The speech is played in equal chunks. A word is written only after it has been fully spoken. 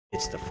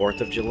It's the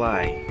 4th of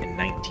July in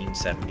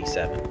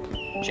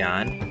 1977.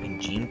 John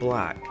and Jean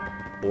Block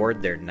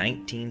board their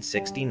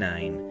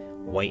 1969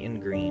 white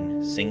and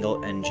green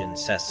single-engine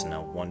Cessna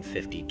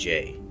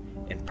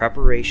 150J in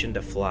preparation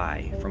to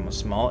fly from a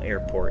small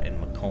airport in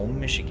Macomb,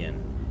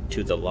 Michigan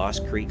to the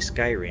Lost Creek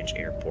Sky Ranch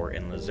Airport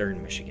in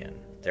Luzerne, Michigan.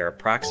 Their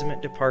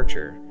approximate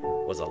departure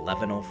was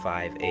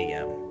 11:05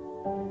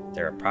 a.m.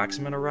 Their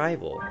approximate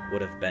arrival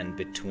would have been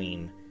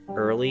between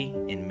early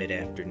and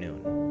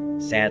mid-afternoon.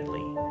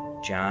 Sadly,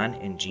 John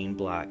and Jean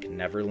Block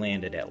never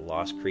landed at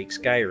Lost Creek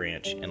Sky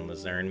Ranch in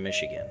Luzerne,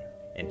 Michigan,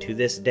 and to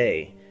this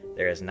day,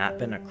 there has not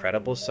been a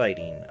credible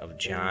sighting of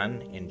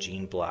John and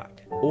Jean Block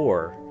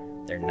or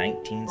their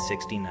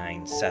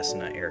 1969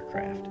 Cessna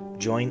aircraft.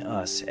 Join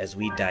us as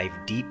we dive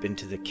deep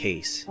into the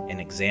case and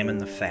examine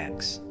the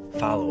facts.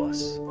 Follow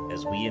us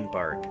as we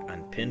embark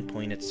on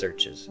pinpointed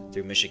searches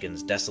through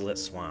Michigan's desolate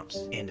swamps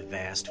and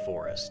vast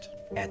forest.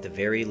 At the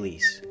very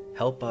least,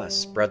 help us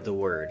spread the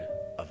word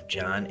of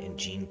John and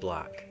Jean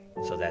Block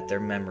so that their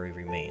memory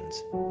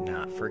remains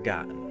not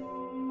forgotten.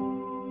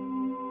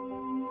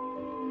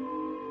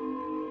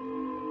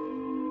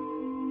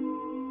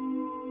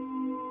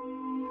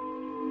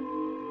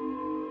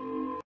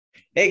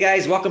 Hey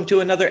guys, welcome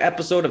to another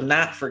episode of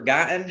Not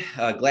Forgotten.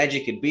 Glad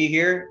you could be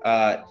here.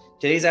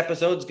 Today's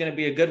episode is going to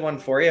be a good one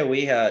for you.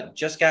 We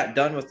just got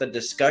done with the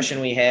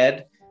discussion we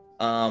had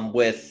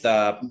with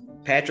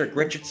Patrick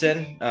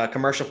Richardson,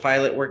 commercial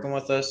pilot working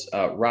with us,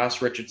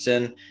 Ross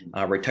Richardson,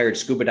 retired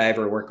scuba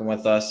diver working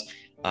with us,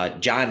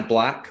 John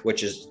Block,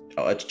 which is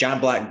it's John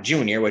Block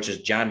Jr., which is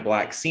John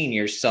Block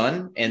Sr.'s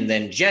son, and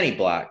then Jenny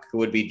Block, who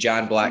would be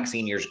John Block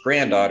Sr.'s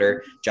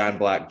granddaughter, John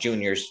Block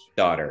Jr.'s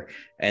daughter,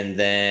 and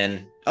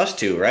then us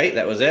two, right?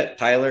 That was it,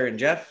 Tyler and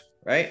Jeff,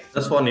 right?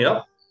 This one,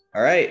 yep.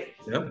 All right.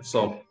 Yep.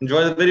 So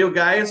enjoy the video,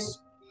 guys.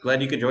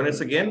 Glad you could join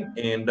us again,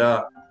 and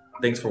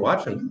thanks for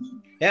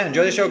watching. Yeah,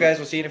 enjoy the show, guys.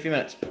 We'll see you in a few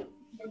minutes.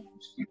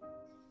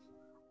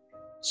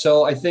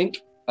 So I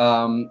think,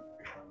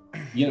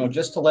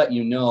 just to let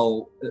you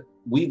know,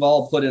 we've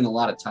all put in a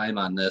lot of time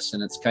on this,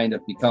 and it's kind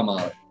of become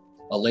a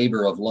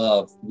labor of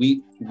love.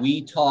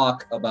 We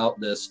talk about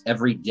this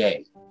every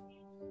day.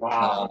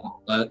 Wow.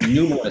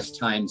 Numerous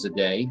times a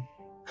day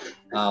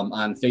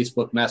on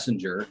Facebook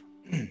Messenger.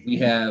 We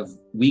have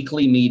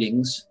weekly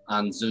meetings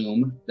on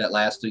Zoom that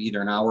last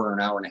either an hour or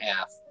an hour and a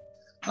half.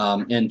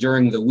 And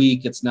during the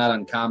week, it's not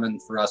uncommon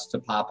for us to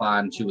pop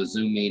on to a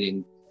Zoom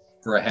meeting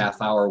for a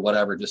half hour or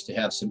whatever, just to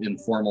have some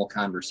informal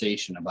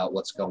conversation about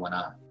what's going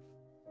on.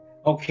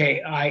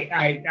 Okay,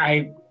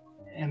 I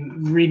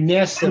am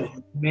remiss of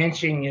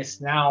mentioning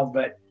this now,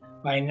 but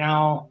by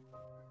now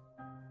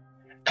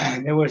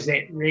there was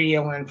that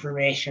radio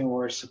information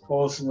where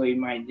supposedly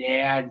my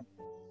dad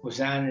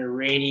was on the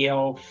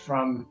radio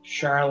from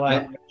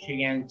Charlotte,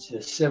 Michigan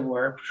to Civil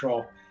Air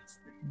Patrol,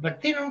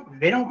 but they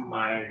don't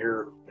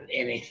monitor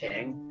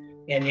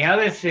anything. And the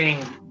other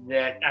thing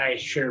that I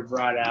should have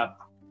brought up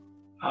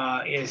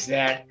is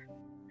that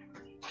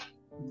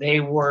they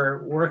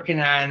were working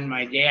on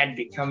my dad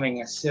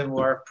becoming a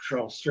Civil Air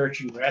Patrol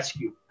search and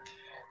rescue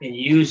and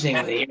using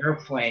the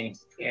airplane,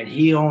 and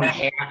he owned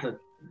half of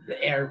the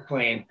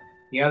airplane.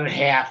 The other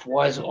half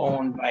was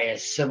owned by a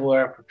Civil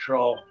Air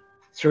Patrol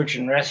search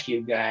and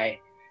rescue guy.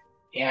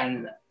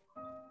 And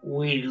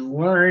we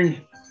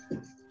learned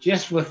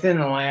just within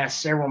the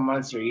last several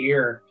months or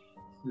year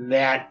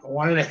that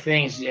one of the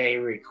things they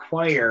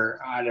require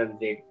out of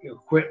the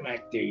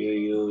equipment that you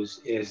use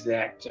is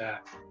that you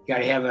got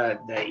to have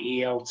the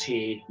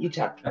ELT. You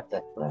talked about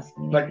that last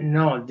meeting. But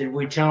no, did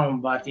we tell them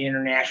about the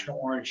International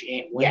Orange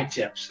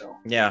wingtips? So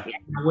Yeah.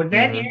 With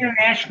that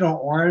International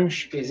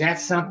Orange, is that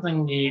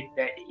something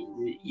that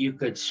you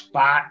could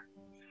spot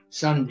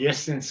some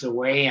distance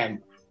away and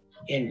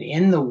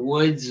in the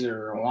woods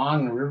or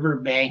along the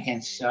riverbank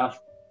and stuff?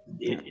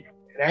 We're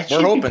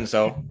hoping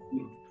so.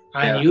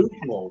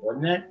 Unusual,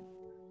 wouldn't it?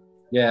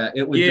 Yeah,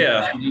 it would.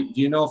 Yeah. Do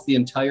you know if the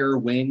entire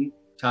wing,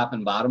 top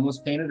and bottom, was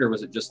painted, or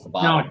was it just the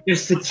bottom? No,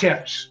 just the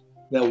tips,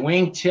 the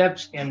wing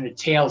tips and the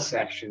tail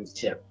sections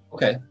tip.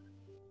 Okay.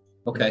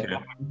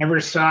 Never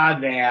saw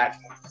that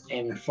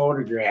in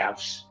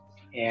photographs,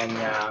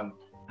 and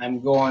I'm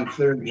going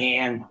third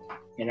hand,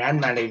 and I'm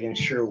not even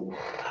sure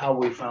how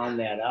we found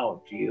that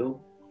out. Do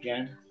you,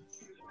 Jen?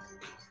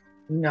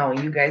 No,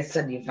 you guys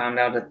said you found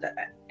out at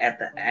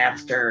the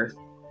after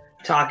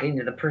talking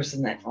to the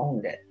person that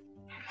owned it.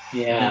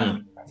 Yeah.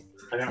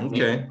 I don't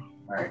know. Okay.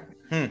 All right.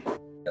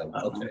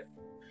 Okay.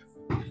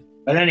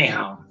 But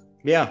anyhow.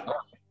 Yeah.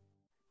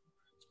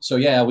 So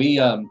yeah, we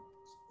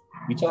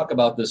talk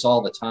about this all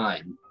the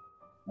time,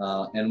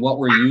 and what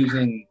we're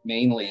using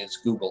mainly is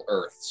Google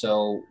Earth.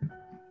 So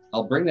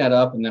I'll bring that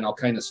up, and then I'll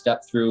kind of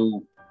step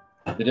through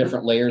the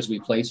different layers we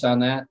place on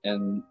that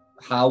and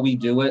how we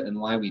do it and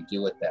why we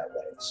do it that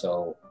way.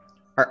 So,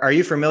 Are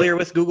you familiar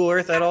with Google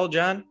Earth at all,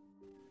 John?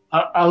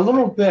 A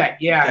little bit,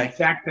 yeah. Okay. In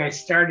fact, I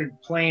started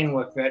playing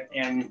with it,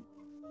 and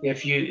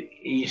if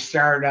you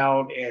start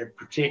out at a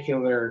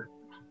particular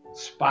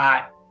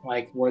spot,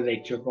 like where they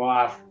took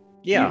off,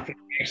 Yeah. you can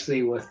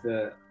actually with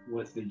the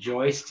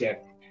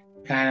joystick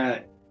kind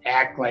of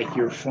act like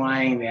you're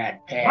flying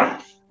that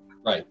path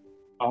Right.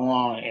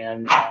 along.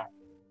 And,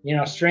 you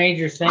know,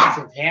 stranger things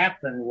have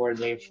happened where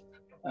they've,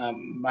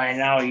 by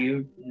now,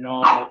 you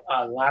know,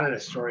 a lot of the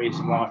stories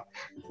about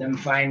them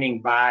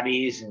finding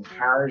bodies and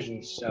cars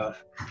and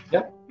stuff.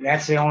 Yep.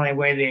 That's the only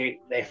way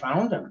they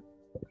found them,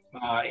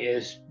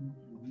 is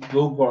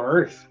Google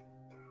Earth.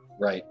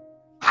 Right.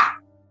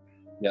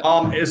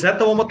 Yeah. Is that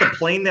the one with the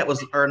plane that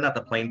was, or not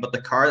the plane, but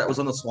the car that was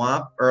in the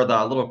swamp or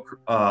the little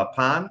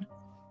pond?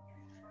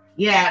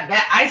 Yeah,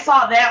 that I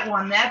saw that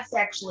one. That's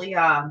actually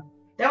that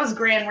was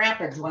Grand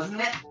Rapids,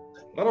 wasn't it?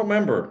 I don't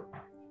remember.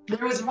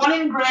 There was one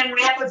in Grand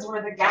Rapids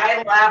where the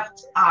guy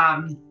left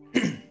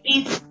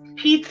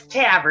Pete's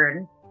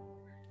Tavern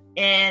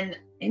and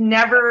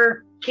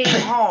never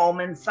came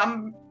home, and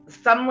some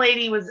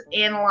lady was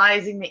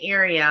analyzing the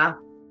area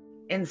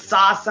and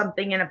saw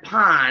something in a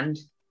pond,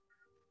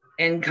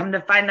 and come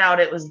to find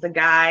out it was the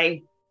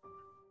guy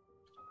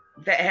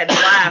that had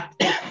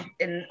left,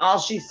 and all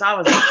she saw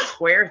was a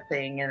square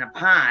thing in a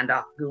pond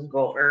off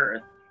Google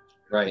Earth.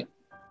 Right.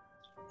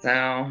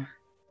 So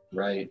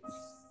Right.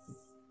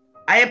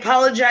 I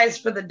apologize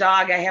for the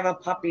dog. I have a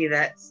puppy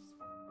that's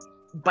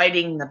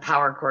biting the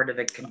power cord of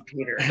the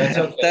computer. That's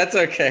okay. That's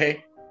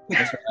okay.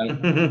 That's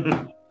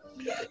right.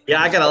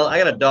 Yeah, I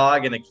got a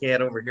dog and a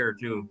cat over here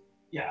too.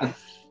 Yeah.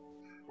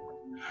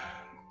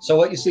 So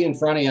what you see in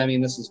front of you, I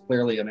mean, this is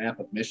clearly a map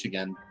of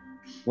Michigan.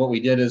 What we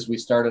did is we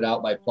started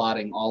out by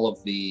plotting all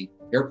of the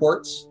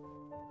airports,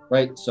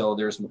 right? So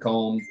there's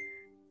Macomb,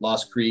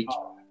 Lost Creek,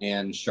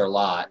 and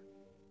Charlotte.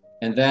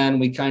 And then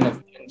we kind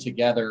of put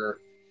together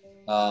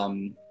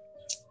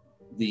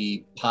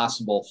the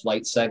possible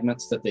flight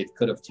segments that they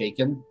could have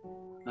taken,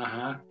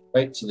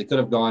 right? So they could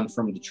have gone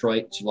from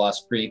Detroit to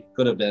Lost Creek,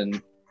 could have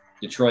been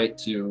Detroit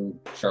to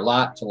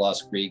Charlotte to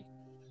Lost Creek.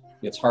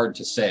 It's hard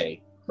to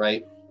say,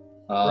 right?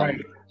 Right.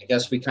 I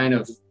guess we're kind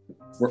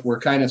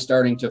of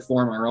starting to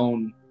form our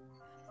own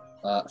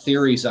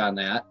theories on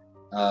that.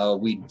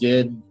 We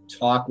did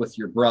talk with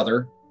your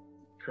brother.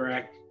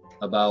 Correct.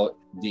 About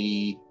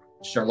the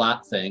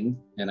Charlotte thing,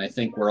 and I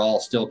think we're all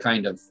still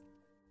kind of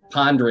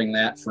pondering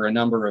that for a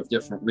number of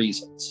different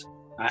reasons.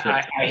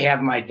 I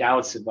have my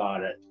doubts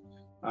about it.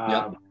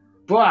 Yep.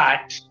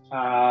 But,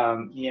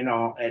 you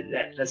know,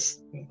 that's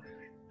a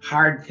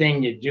hard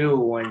thing to do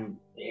when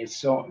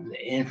the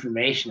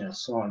information is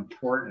so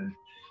important.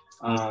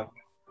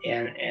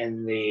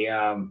 And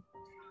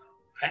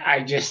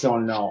I just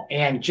don't know.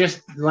 And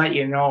just to let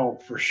you know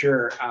for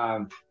sure,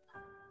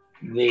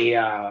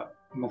 the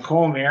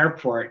Macomb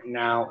Airport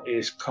now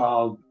is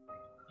called,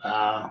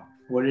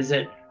 what is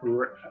it?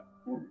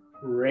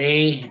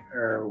 Ray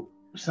or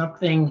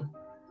something,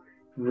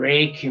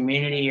 Ray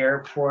Community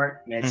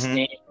Airport, and it's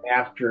named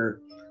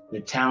after the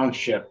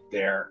township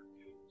there.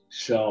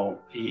 So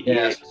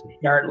you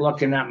start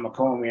looking at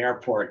Macomb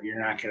Airport, you're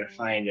not going to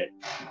find it.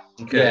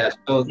 Okay. Yeah,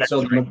 so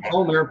the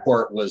Macomb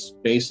Airport was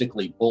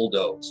basically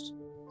bulldozed,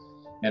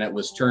 and it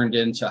was turned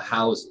into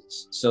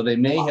houses. So they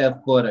may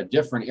have put a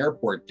different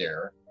airport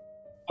there.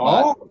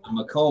 Oh, the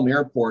Macomb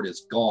Airport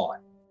is gone.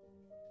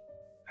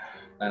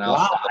 And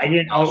wow! I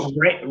didn't know.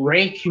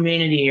 Ray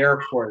Community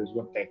Airport is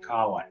what they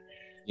call it.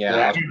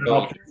 Yeah.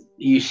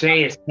 You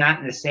say it's not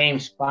in the same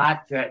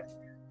spot that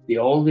the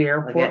old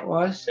airport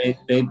was?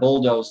 They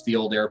bulldozed the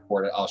old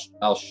airport.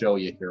 I'll show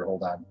you here.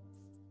 Hold on.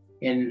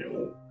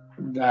 In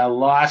the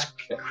Lost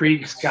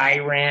Creek Sky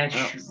Ranch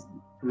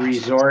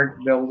Resort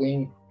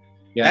building.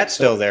 Yeah, That's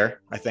still there,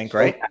 I think,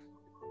 right?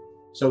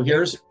 So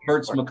here's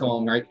Hertz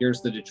Macomb, right?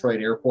 Here's the Detroit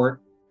airport.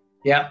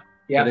 Yep.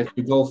 But if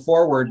you go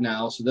forward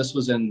now, so this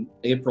was in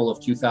April of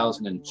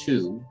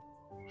 2002.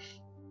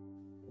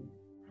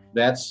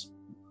 That's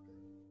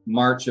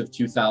March of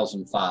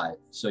 2005.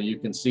 So you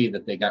can see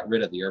that they got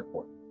rid of the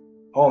airport.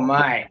 Oh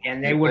my!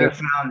 And they would have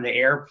found the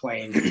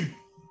airplane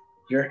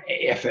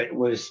if it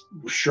was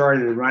short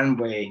of the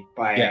runway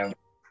by a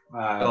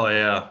mile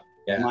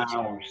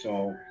or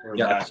so.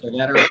 Yeah. So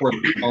that airport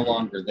is no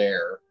longer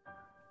there.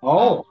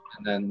 Oh.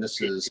 And then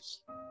this is.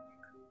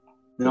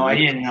 No, I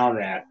didn't know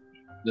that.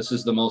 This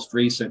is the most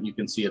recent. You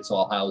can see it's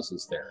all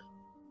houses there.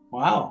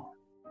 Wow.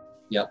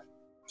 Yep.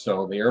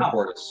 So the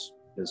airport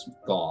is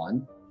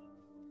gone.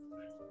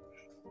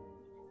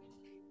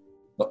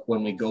 But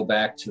when we go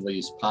back to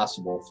these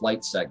possible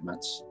flight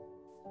segments,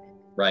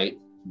 right,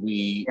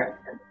 we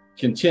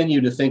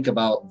continue to think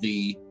about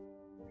the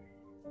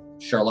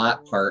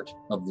Charlotte part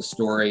of the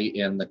story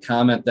and the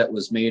comment that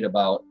was made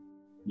about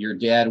your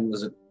dad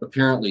was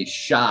apparently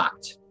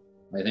shocked.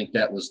 I think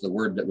that was the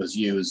word that was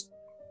used.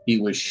 He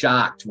was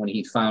shocked when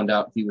he found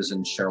out he was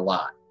in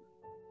Charlotte.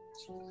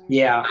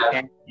 Yeah,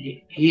 and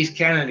he's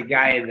kind of the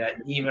guy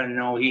that, even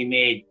though he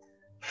made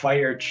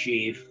fire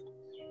chief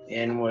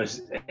and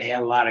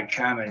had a lot of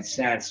common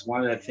sense,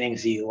 one of the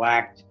things he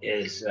lacked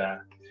is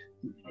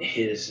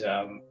his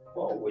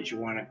what would you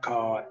want to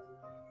call it,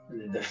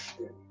 the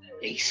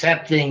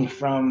accepting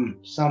from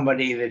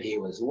somebody that he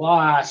was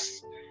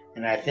lost.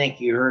 And I think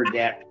you heard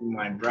that from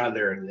my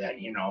brother, that,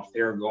 you know, if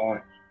they're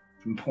going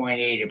from point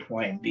A to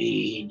point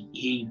B,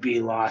 he'd be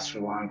lost for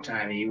a long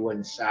time. He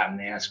wouldn't stop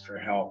and ask for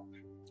help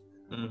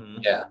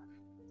Yeah.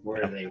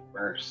 where they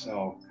were.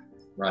 So,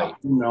 Right.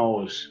 who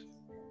knows?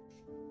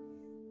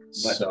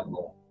 But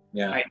So,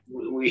 yeah.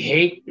 we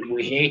hate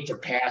to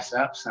pass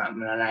up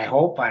something, and I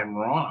hope I'm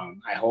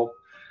wrong. I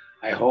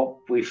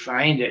hope we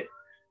find it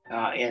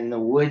in the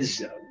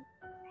woods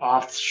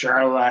off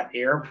Charlotte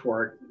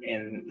Airport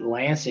in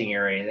Lansing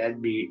area.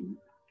 That'd be,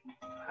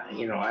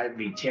 I'd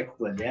be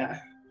tickled to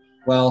death.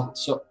 Well,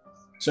 so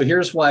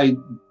here's why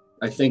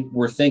I think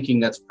we're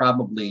thinking that's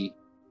probably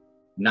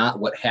not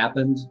what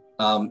happened.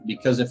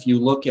 Because if you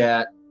look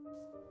at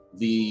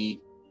the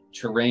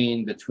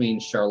terrain between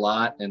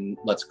Charlotte and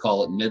let's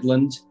call it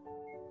Midland,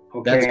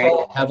 that's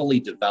all heavily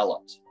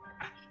developed.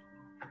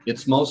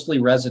 It's mostly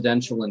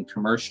residential and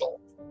commercial.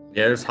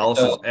 Yeah, there's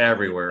houses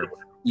everywhere,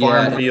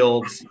 farm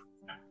fields.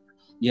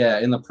 Yeah,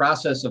 in the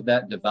process of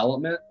that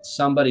development,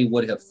 somebody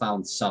would have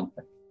found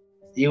something.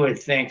 You would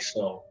think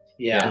so.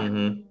 Yeah.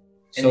 Mm-hmm.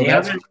 So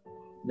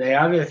the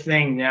other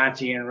thing, not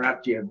to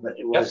interrupt you, but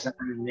it was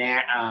on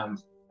that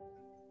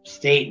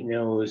state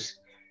news,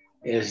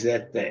 is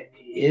that the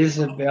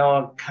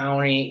Isabella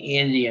County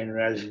Indian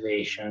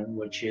Reservation,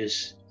 which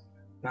is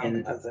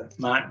in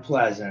Mount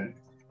Pleasant,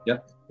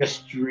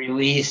 just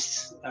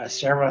released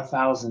several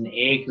thousand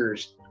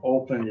acres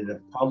open to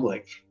the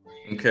public.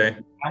 Okay.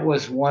 That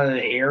was one of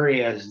the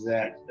areas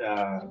that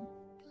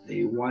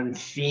the one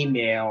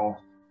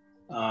female,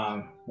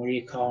 what do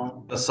you call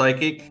them? The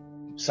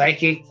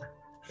psychic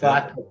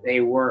Thought that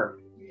they were,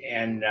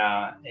 and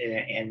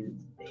in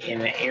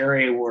an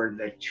area where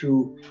the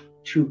two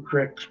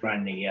creeks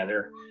run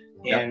together,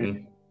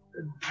 and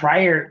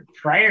prior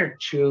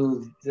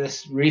to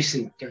this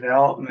recent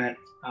development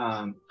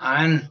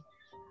on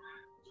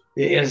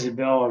the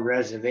Isabella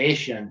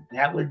Reservation,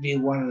 that would be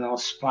one of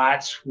those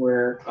spots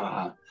where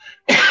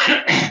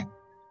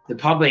the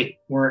public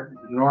weren't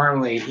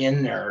normally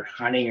in there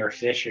hunting or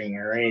fishing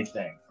or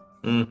anything.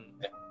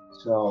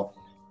 So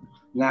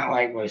not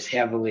like it was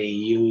heavily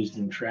used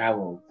and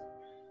traveled.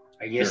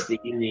 I guess the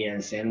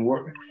Indians, and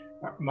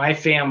my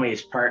family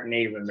is part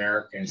Native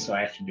American, so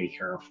I have to be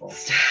careful.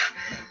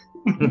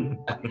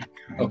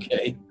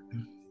 Okay.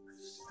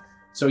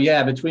 So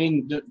yeah,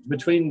 between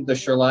the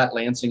Charlotte,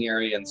 Lansing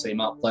area and say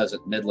Mount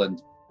Pleasant,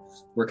 Midland,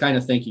 we're kind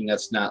of thinking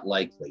that's not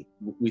likely.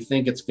 We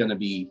think it's going to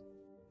be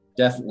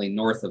definitely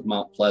north of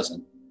Mount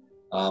Pleasant.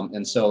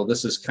 And so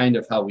this is kind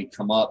of how we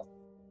come up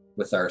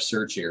with our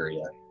search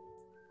area.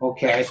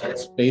 Okay. So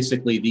it's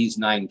basically these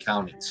 9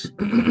 counties.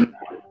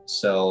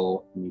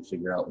 So let me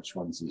figure out which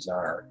ones these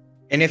are.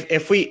 And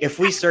if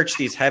we search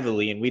these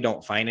heavily and we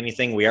don't find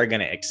anything, we are going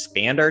to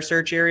expand our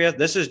search area.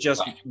 This is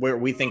just where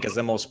we think is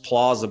the most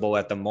plausible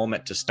at the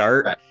moment to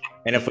start. Right.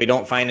 And if we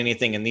don't find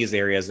anything in these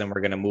areas, then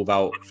we're going to move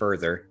out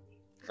further.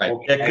 Right.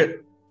 Okay.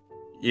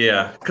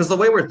 Yeah, because the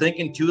way we're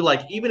thinking too,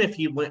 like even if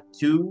he went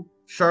to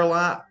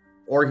Charlotte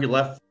or he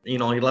left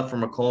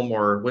from Macomb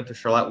or went to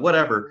Charlotte,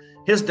 whatever,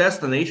 his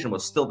destination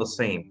was still the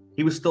same.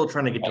 He was still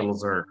trying to get to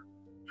Luzerne.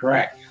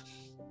 Correct.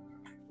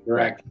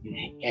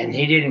 And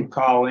he didn't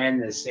call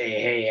in to say,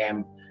 "Hey,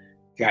 I'm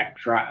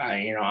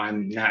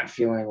not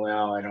feeling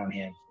well.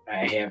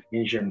 I have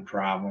engine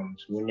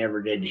problems." We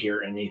never did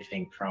hear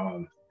anything from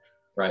him.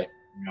 Right.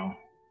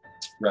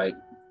 Right.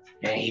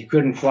 And he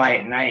couldn't fly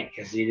at night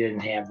because he didn't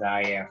have the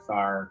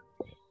IFR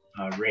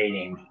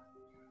rating.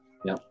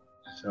 Yep.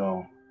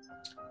 So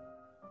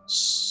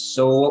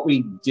what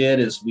we did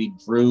is we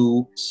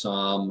drew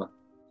some.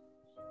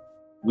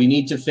 We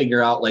need to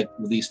figure out, like,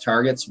 these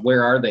targets,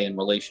 where are they in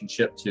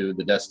relationship to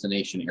the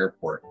destination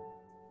airport,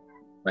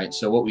 right?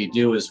 So what we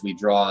do is we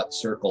draw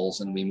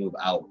circles and we move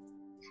out,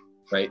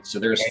 right? So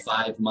there's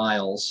 5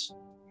 miles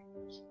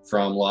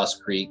from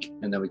Lost Creek,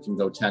 and then we can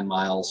go 10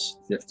 miles,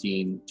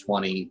 15,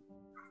 20,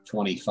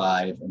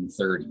 25, and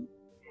 30.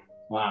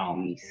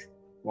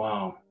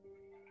 Wow.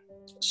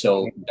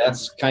 So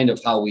that's kind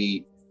of how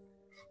we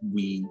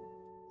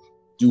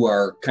do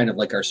our kind of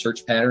like our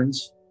search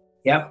patterns.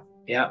 Yep.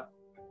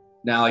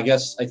 Now, I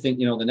think,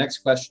 the next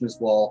question is,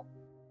 well,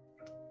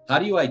 how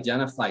do you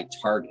identify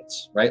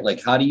targets, right?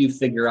 Like, how do you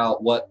figure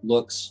out what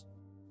looks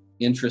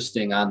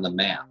interesting on the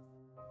map?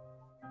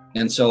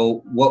 And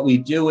so what we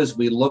do is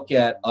we look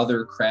at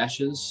other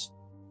crashes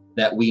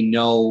that we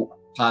know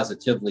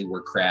positively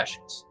were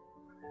crashes.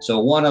 So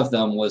one of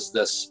them was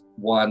this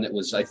one that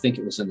was, I think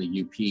it was in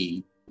the UP.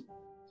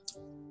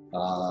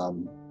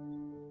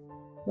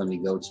 Let me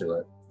go to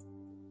it.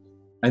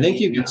 I think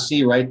you can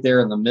see right there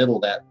in the middle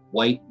that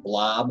white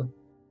blob.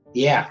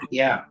 Yeah.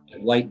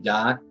 White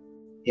dot.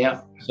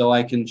 Yeah. So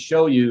I can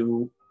show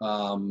you.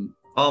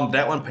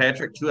 That one,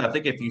 Patrick, too. I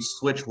think if you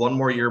switch one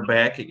more year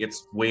back, it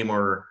gets way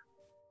more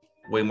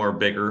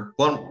bigger.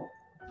 I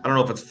don't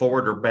know if it's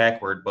forward or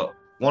backward, but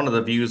one of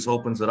the views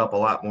opens it up a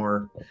lot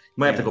more. You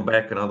might have to go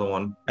back another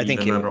one. I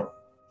think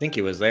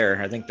he was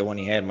there. I think the one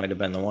he had might have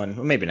been the one.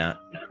 Well, maybe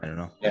not. I don't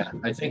know. Yeah,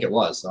 I think it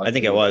was. I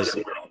think it was.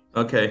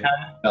 Okay.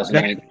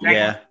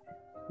 Yeah.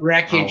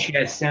 Wreckage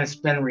has since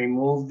been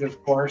removed,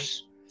 of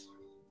course.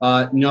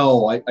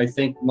 No, I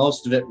think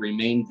most of it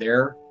remained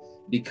there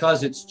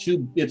because it's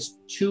too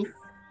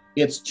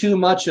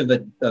much of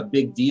a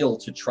big deal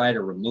to try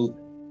to remove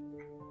it,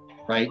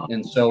 right?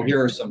 And so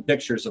here are some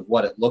pictures of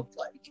what it looked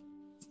like.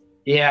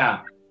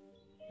 Yeah.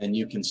 And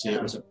you can see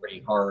it was a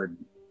pretty hard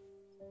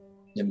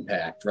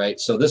impact, right?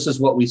 So this is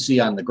what we see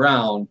on the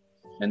ground,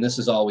 and this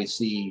is all we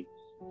see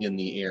in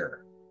the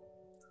air,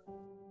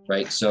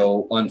 right?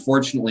 So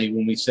unfortunately,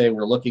 when we say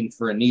we're looking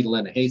for a needle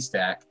in a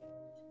haystack,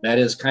 that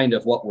is kind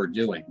of what we're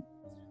doing.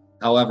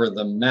 However,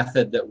 the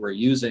method that we're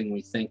using,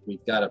 we think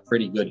we've got a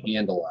pretty good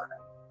handle on it.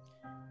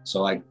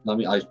 So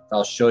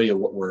I'll show you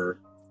what we're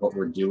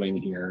doing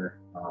here.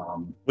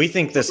 We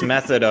think this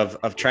method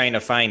of trying to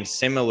find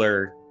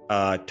similar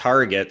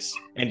targets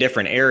in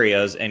different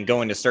areas and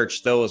going to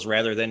search those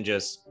rather than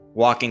just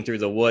walking through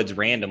the woods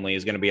randomly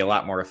is going to be a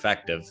lot more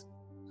effective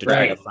to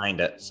try to find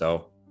it.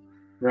 So,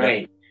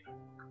 right.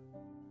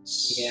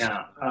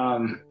 Yeah.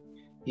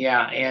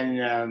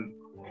 And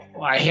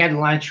I had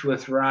lunch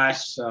with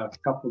Ross a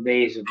couple of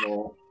days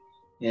ago,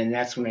 and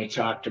that's when they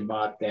talked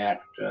about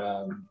that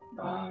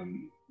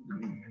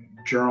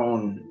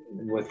drone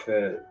with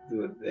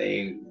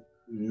the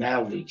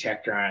metal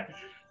detector on it.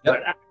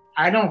 But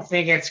I don't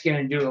think it's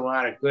going to do a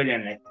lot of good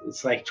in it.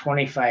 It's like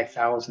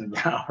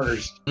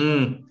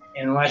 $25,000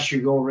 unless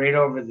you go right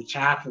over the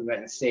top of it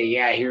and say,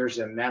 yeah, here's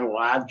a metal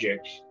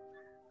object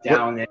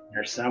down there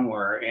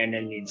somewhere, and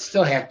then you'd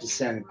still have to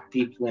send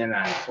people in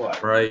on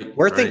foot. Right.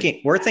 We're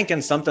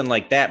thinking something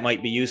like that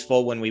might be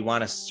useful when we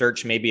want to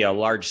search maybe a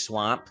large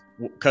swamp,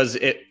 because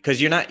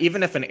you're not,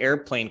 even if an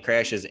airplane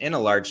crashes in a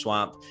large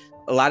swamp,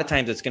 a lot of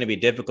times it's going to be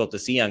difficult to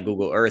see on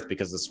Google Earth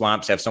because the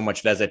swamps have so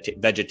much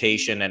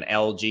vegetation and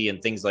algae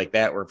and things like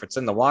that, where if it's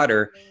in the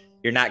water,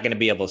 you're not going to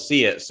be able to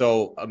see it.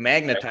 So a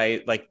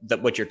magnetite, like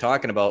what you're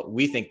talking about,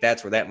 we think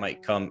that's where that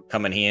might come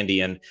in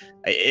handy. And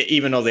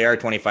even though they are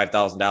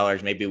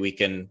 $25,000, maybe we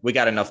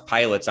got enough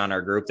pilots on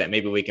our group that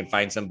maybe we can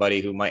find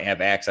somebody who might have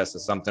access to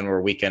something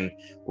where we can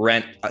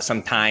rent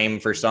some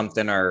time for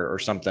something or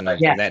something of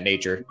that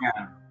nature.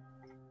 Yeah.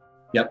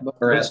 Yep.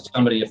 Or ask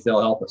somebody if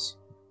they'll help us.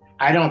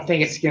 I don't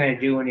think it's going to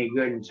do any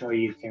good until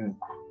you can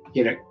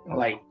get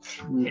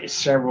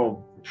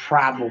several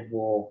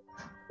probable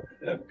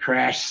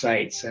crash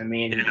sites. I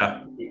mean,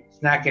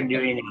 it's not going to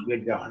do any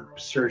good to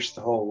search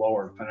the whole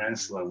lower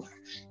peninsula,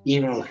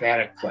 even with that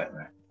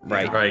equipment.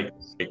 Right.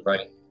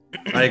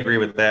 I agree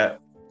with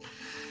that.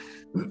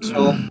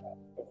 So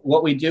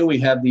what we do, we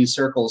have these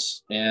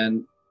circles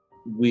and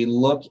we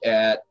look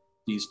at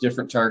these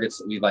different targets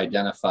that we've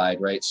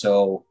identified, right?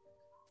 So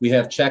we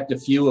have checked a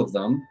few of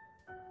them.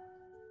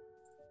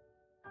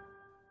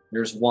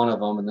 Here's one of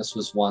them, and this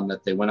was one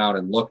that they went out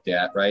and looked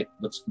at, right?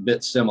 Looks a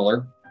bit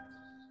similar.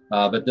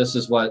 But this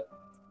is what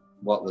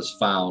was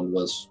found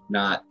was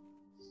not,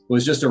 it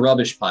was just a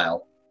rubbish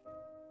pile.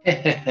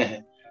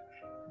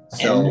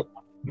 So,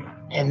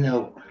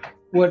 and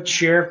what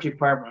sheriff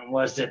department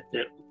was it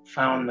that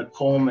found the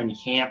Coleman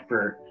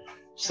camper,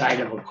 side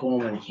of a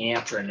Coleman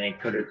camper, and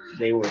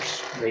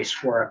they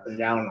swore up and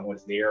down it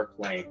was the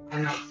airplane.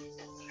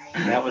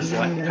 That was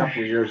like a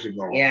couple of years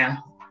ago. Yeah.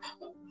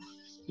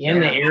 In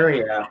the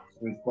area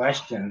in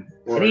question.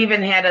 It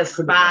even had a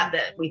spot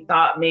that we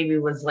thought maybe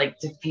was like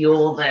to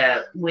fuel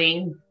the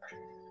wing.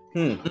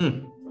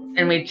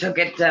 And we took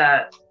it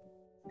to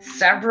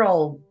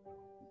several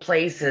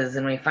places,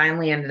 and we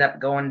finally ended up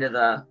going to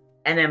the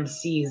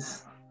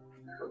NMC's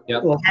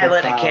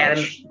pilot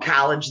academy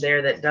college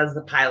there that does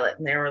the pilot,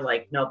 and they were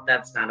like, nope,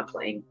 that's not a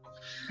plane.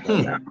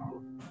 So,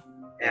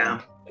 yeah.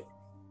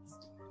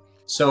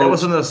 So it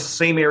was in the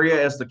same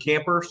area as the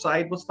camper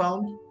side was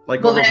found?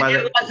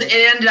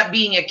 It ended up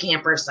being a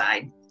camper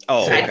side.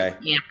 Oh, okay.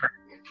 Camper.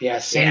 Yeah,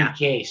 same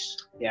case.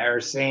 Yeah, or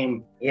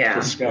same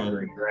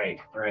discovery. Right.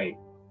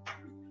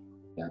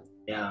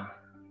 Yeah.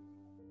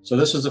 So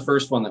this was the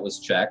first one that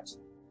was checked.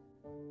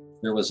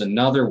 There was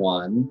another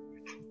one.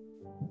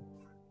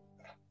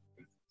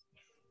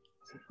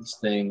 This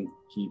thing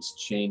keeps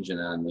changing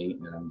on me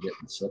and I'm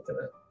getting sick of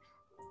it.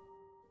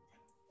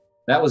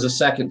 That was a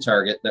second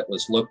target that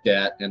was looked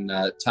at, and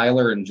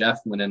Tyler and Jeff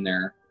went in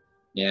there,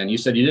 and you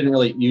said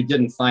you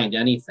didn't find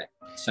anything,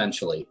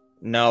 essentially.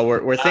 No,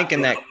 we're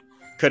thinking that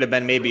could have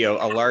been maybe a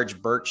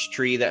large birch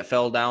tree that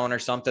fell down or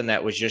something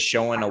that was just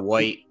showing a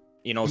white,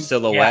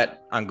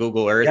 silhouette on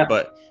Google Earth. Yeah.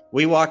 But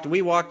we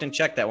walked and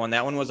checked that one.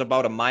 That one was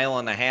about 1.5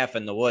 miles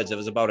in the woods. It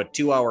was about a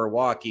 2-hour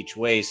walk each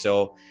way.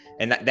 So,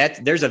 and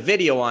that there's a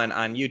video on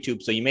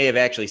YouTube, so you may have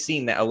actually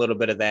seen that, a little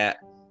bit of that.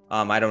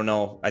 I don't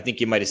know. I think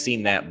you might have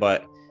seen that,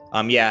 but.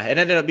 It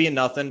ended up being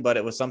nothing, but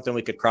it was something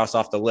we could cross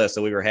off the list.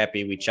 So we were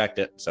happy we checked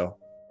it. So,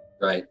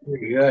 right.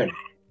 Pretty good.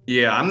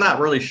 Yeah, I'm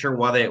not really sure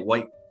why that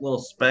white little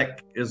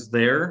speck is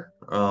there.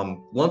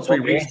 Once we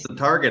reached the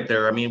target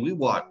there, I mean, we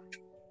walked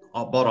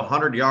about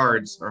 100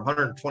 yards or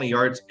 120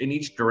 yards in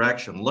each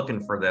direction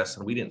looking for this,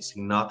 and we didn't see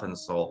nothing.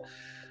 So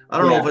I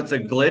don't know if it's a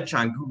glitch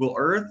on Google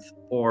Earth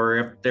or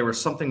if there was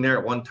something there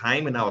at one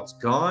time and now it's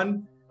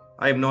gone.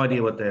 I have no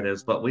idea what that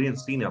is, but we didn't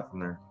see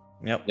nothing there.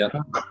 Yep.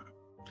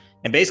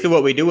 And basically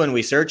what we do when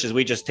we search is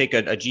we just take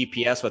a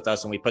GPS with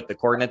us and we put the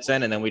coordinates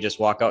in, and then we just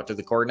walk out to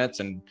the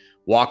coordinates and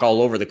walk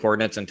all over the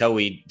coordinates until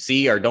we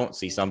see or don't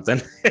see something.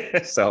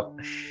 So,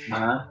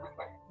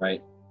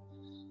 Right.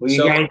 Well,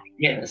 you guys are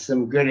getting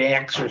some good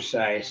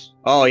exercise.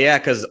 Oh yeah,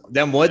 because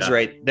them woods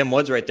right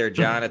there,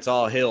 John. It's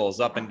all hills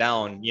up and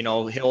down,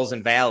 hills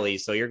and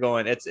valleys. So you're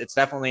going. It's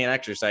definitely an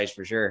exercise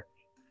for sure.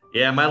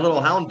 Yeah, my little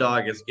hound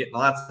dog is getting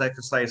lots of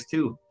exercise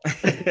too. we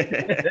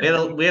had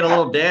a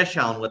little dash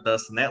hound with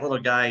us, and that little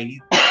guy, he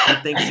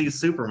thinks he's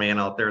Superman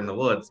out there in the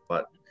woods,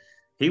 but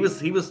he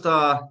was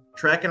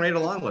tracking right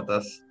along with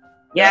us.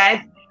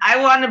 Yeah,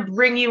 I want to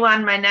bring you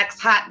on my next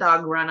hot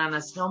dog run on a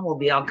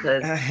snowmobile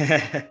because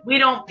we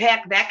don't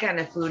pack that kind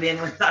of food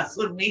in with us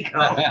when we go.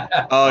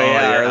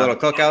 Our little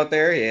cookout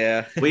there.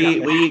 Yeah,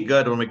 we eat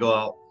good when we go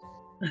out.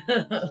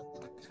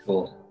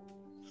 Cool.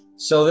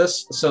 So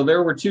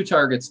there were 2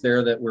 targets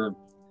there that were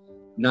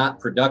not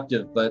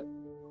productive, but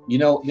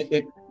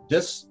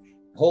this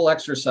whole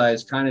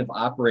exercise kind of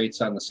operates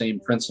on the same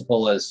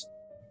principle as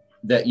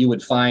that you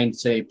would find,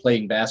 say,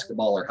 playing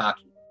basketball or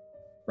hockey,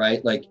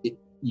 right? Like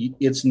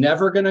it's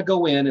never going to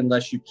go in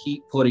unless you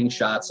keep putting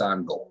shots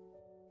on goal.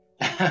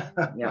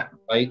 Yeah.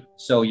 Right.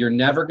 So you're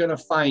never going to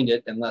find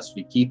it unless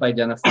we keep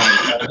identifying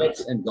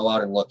targets and go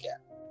out and look at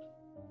it.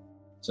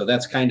 So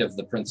that's kind of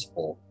the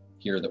principle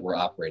here that we're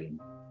operating.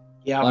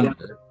 Yeah.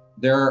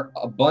 There are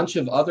a bunch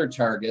of other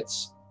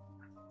targets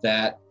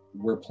that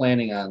we're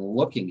planning on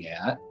looking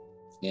at,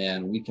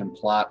 and we can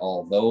plot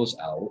all those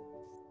out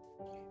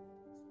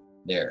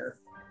there.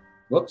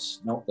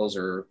 Whoops, no,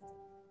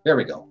 there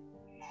we go.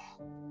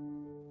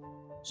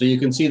 So you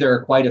can see there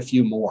are quite a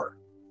few more.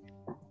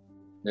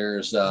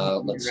 There's,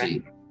 let's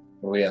see,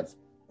 where we have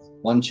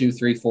 1, 2,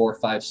 3, 4,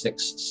 5,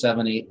 6,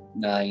 7, 8,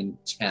 9,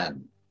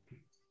 10.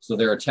 So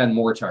there are 10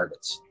 more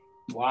targets.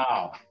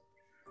 Wow.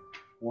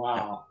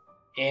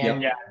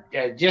 And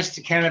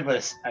just kind of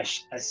a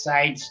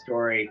side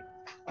story,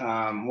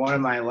 one of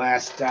my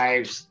last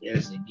dives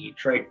as a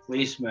Detroit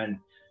policeman,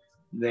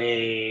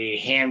 the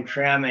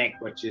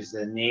Hamtramck, which is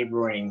the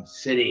neighboring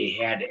city,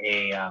 had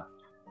a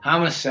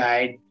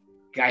homicide.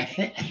 I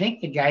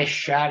think the guy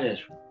shot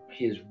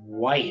his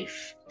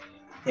wife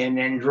and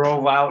then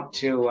drove out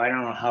to, I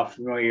don't know how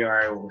familiar you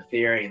are with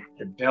the area,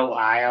 the Belle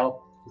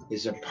Isle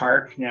is a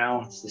park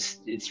now.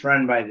 It's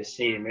run by the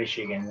state of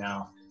Michigan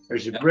now.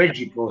 There's a bridge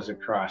that goes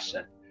across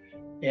it.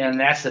 And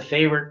that's the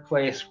favorite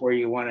place where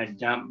you want to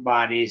dump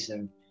bodies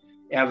and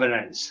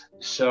evidence.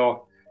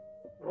 So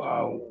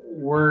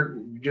we're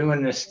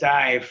doing this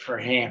dive for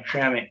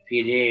Hamtramck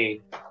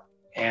PD,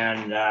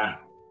 and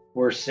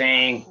we're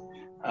saying,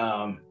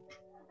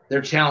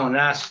 they're telling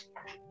us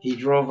he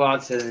drove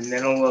out to the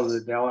middle of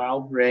the Belle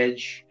Isle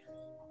Bridge.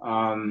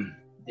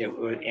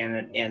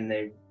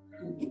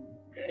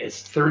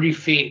 It's 30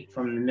 feet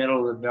from the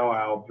middle of the Belle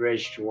Isle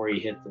Bridge to where you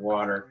hit the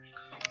water.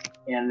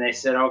 And they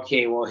said,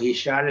 okay, well, he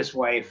shot his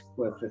wife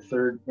with the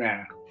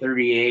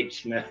 38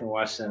 Smith &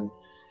 Wesson,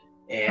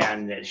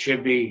 and you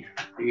should be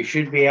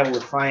able to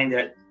find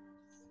it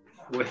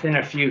within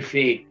a few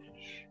feet.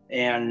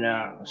 And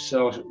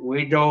so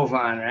we dove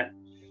on it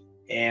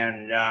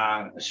and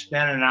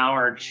spent an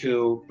hour or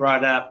two,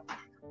 brought up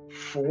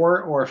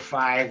 4 or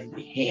 5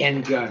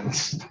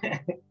 handguns.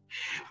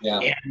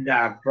 And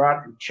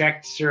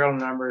checked serial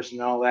numbers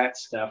and all that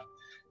stuff,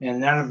 and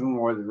none of them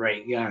were the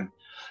right gun.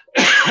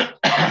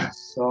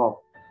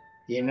 So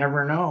you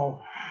never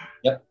know.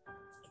 Yep.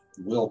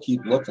 We'll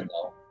keep looking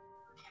though.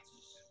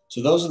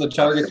 So those are the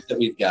targets that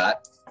we've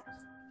got.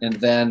 And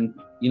then,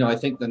 I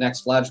think the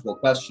next logical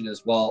question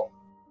is, well,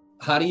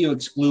 how do you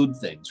exclude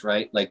things,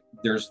 right? Like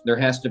there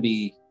has to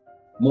be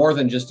more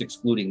than just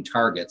excluding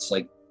targets.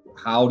 Like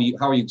how are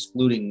you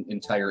excluding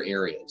entire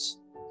areas?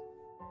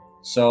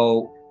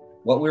 So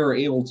what we were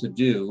able to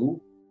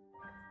do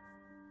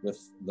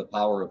with the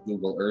power of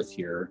Google Earth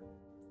here,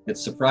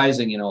 it's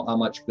surprising, how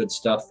much good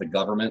stuff the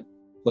government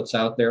puts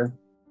out there.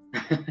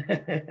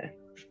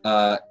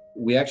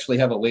 We actually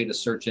have a way to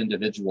search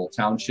individual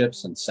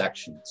townships and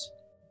sections.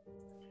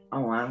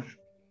 Oh, wow.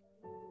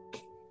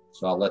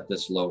 So I'll let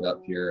this load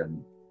up here.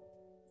 And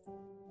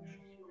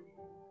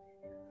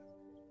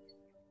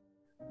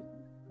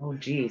oh,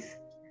 geez.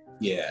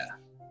 Yeah.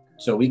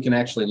 So we can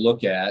actually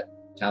look at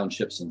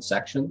townships and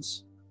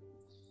sections.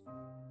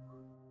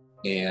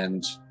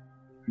 And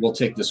we'll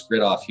take this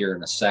grid off here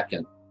in a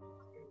second.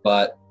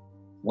 But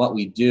what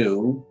we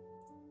do,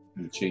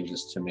 let me change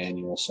this to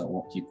manual so it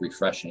won't keep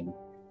refreshing,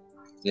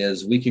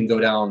 is we can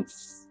go down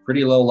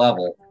pretty low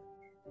level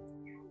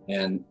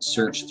and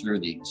search through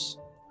these.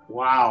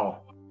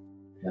 Wow.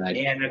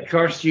 And of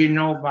course,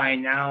 by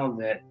now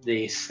that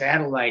the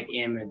satellite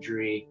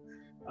imagery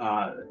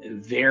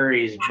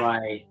varies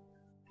by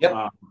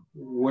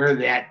where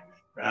that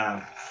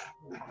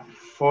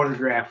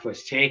photograph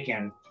was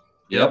taken.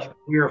 Yep.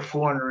 We were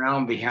fooling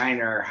around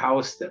behind our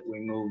house that we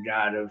moved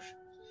out of,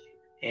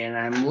 and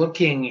I'm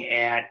looking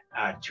at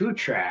a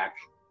 2-track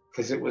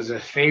because it was a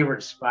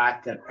favorite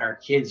spot that our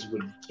kids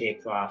would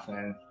take off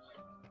in.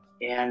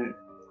 And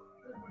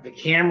the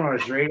camera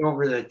was right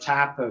over the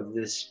top of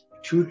this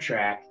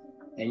 2-track,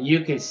 and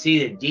you could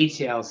see the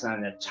details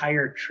on the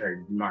tire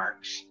tread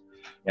marks.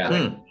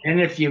 Yeah.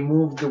 And if you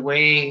moved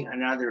away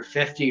another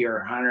 50 or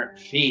 100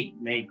 feet,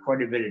 made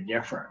quite a bit of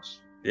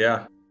difference.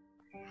 Yeah.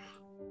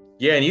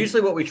 Yeah, and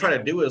usually what we try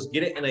to do is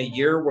get it in a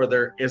year where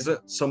there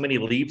isn't so many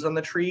leaves on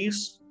the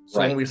trees. So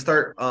Right. when we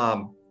start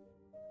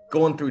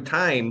going through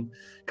time,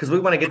 because we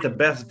want to get the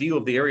best view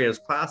of the area as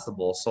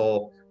possible.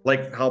 So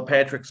like how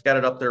Patrick's got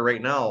it up there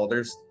right now,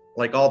 there's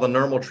like all the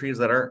normal trees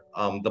that aren't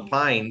the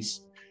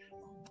pines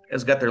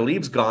has got their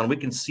leaves gone. We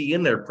can see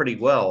in there pretty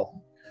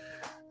well.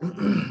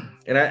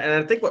 And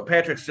I think what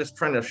Patrick's just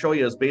trying to show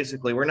you is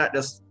basically we're not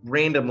just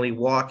randomly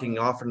walking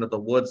off into the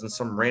woods in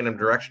some random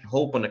direction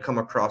hoping to come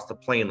across the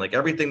plain. Like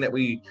everything that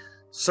we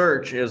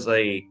search is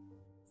a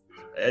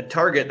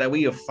target that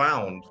we have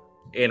found,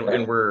 and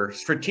we're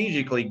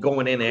strategically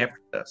going in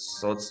after this.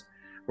 So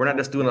we're not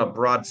just doing a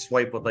broad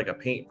swipe with like a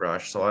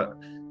paintbrush. So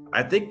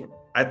I think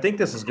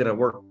this is going to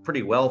work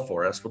pretty well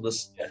for us.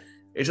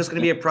 It's just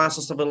going to be a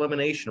process of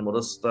elimination. We'll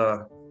just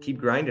keep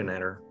grinding at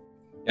her.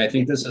 I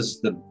think this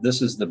is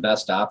the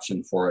best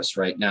option for us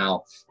right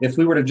now. If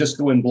we were to just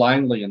go in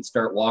blindly and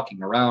start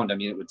walking around, I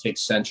mean, it would take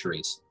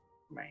centuries.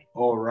 Right.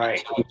 Oh,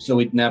 right. So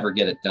we'd never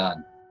get it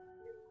done.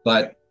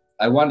 But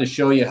I wanted to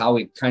show you how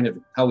we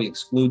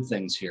exclude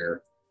things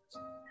here.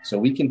 So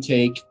we can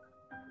take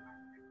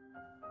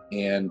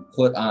and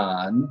put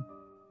on.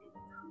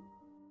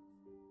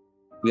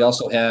 We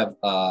also have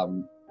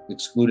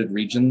excluded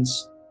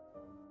regions.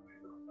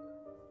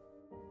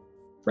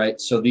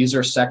 Right, so these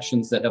are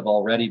sections that have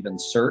already been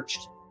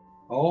searched.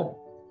 Oh.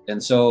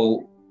 And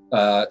so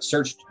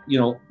searched,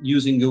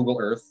 using Google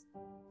Earth,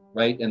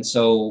 right? And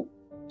so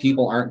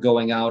people aren't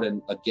going out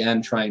and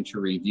again trying to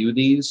review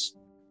these.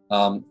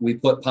 We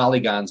put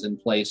polygons in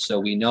place so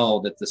we know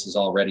that this has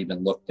already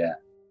been looked at.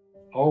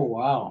 Oh,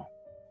 wow.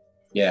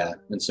 Yeah,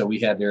 and so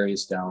we have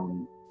areas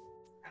down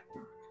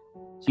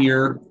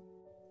here.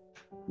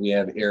 We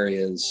have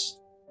areas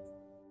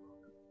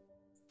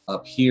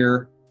up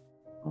here.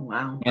 Oh,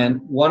 wow.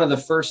 And one of the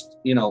first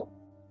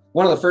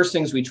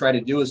things we try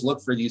to do is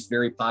look for these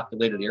very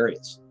populated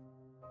areas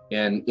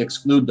and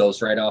exclude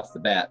those right off the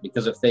bat,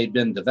 because if they'd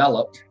been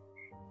developed,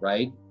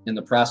 right, in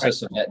the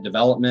process of that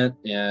development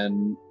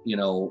and,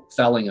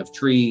 felling of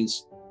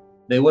trees,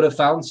 they would have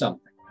found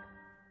something.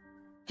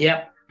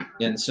 Yep.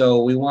 And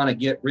so we want to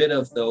get rid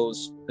of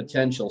those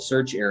potential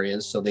search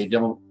areas so they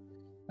don't,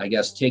 I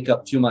guess, take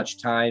up too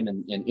much time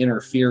and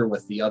interfere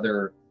with the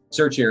other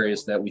search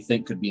areas that we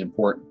think could be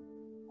important.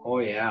 Oh,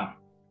 yeah.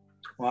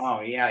 Wow.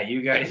 Yeah.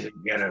 You guys have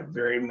got a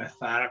very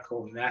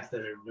methodical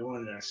method of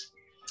doing this.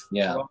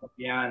 Yeah. Well,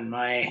 beyond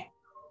my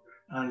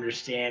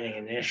understanding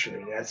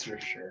initially, that's for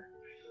sure.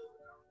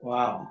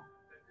 Wow.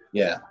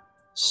 Yeah.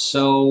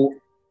 So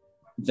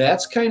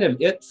that's kind of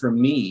it for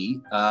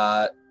me.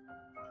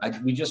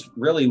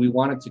 We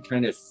wanted to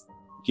kind of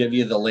give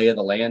you the lay of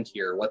the land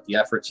here, what the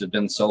efforts have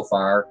been so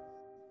far,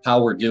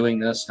 how we're doing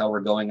this, how we're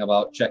going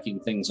about checking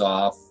things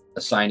off,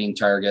 assigning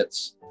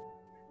targets,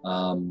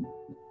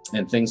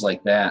 and things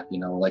like that.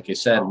 Like I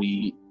said,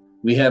 we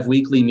have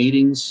weekly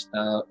meetings,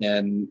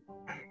 and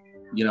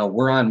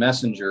we're on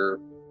Messenger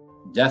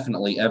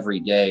definitely every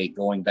day,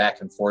 going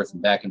back and forth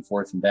and back and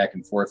forth and back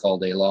and forth all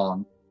day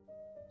long.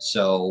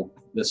 So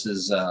this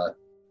is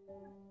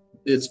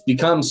it's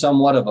become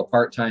somewhat of a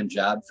part-time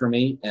job for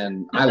me,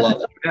 and I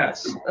love it.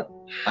 Yes.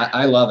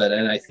 I love it,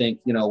 and I think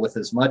with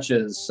as much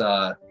as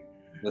all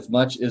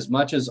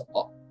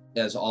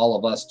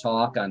of us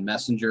talk on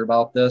Messenger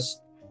about this,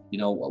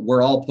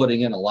 we're all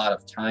putting in a lot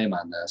of time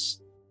on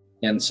this.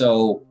 And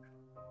so,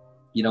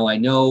 I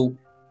know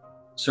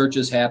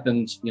searches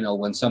happened,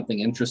 when something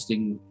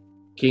interesting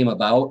came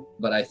about,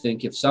 but I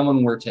think if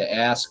someone were to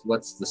ask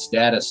what's the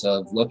status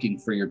of looking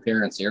for your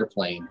parents'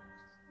 airplane,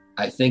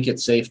 I think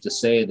it's safe to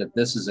say that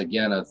this is,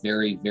 again, a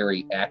very,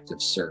 very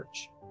active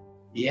search.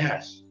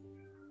 Yes.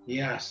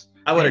 Yes.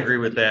 I would agree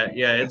with that.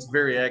 Yeah, it's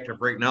very active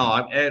right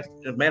now. As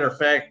a matter of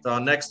fact,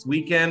 next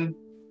weekend,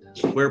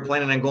 we're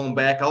planning on going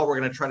back out. We're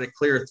going to try to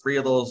clear 3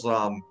 of those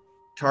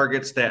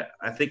targets that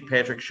I think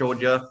Patrick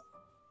showed you.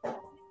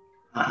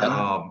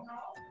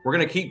 We're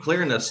going to keep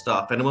clearing this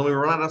stuff. And when we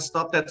run out of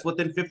stuff that's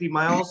within 50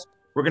 miles,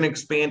 we're going to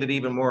expand it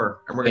even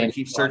more. And we're going to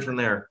keep searching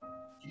there.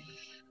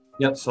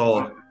 Yep.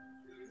 So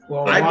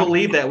I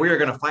believe that we are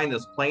going to find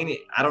this plane.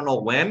 I don't know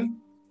when,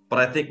 but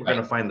I think we're going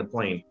to find the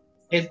plane.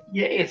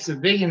 It's a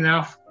big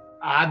enough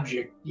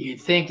object, you'd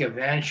think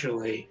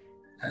eventually,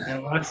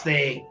 unless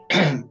they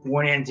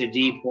went into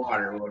deep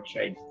water, which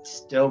I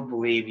still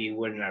believe you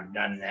wouldn't have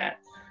done that.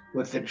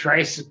 With the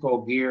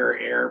tricycle gear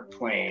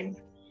airplane,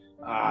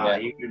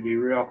 you could be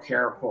real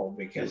careful,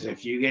 because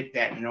if you get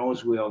that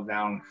nose wheel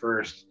down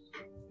first,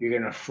 you're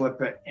going to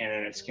flip it and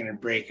it's going to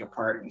break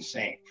apart and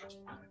sink.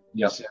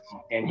 Yep. So,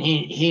 and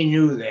he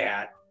knew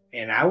that,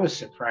 and I was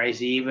surprised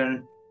he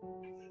even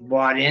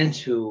bought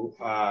into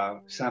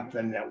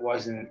something that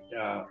wasn't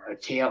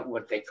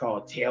what they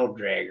call a tail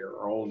dragger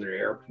or older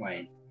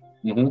airplane.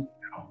 Mm-hmm.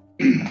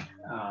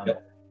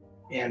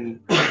 And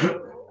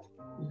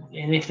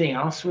anything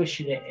else we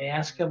should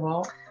ask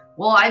about?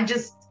 Well,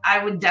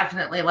 I would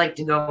definitely like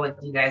to go with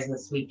you guys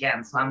this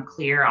weekend, so I'm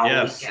clear all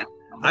Yes. weekend.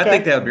 I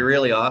think that would be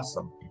really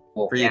awesome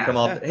for you to come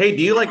out. Hey,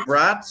 do you like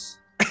brats?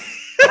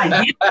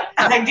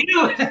 I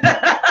do.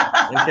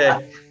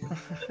 Okay.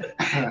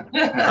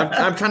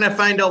 I'm trying to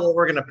find out what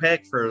we're gonna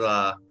pack for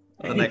the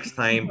next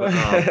time.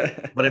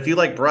 But if you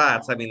like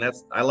brats, I mean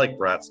I like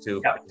brats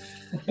too.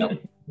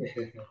 Yep.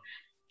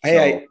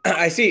 Hey,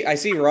 I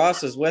see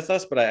Ross is with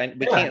us, but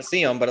we can't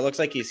see him. But it looks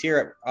like he's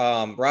here.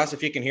 Ross,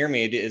 if you can hear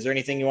me, is there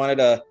anything you wanted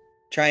to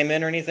chime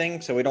in or anything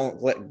so we don't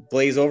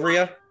glaze over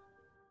you?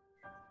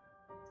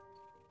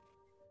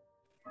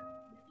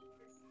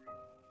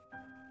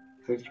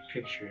 Which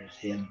picture is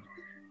him?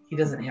 He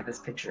doesn't have his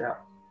picture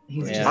up.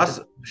 He's Ross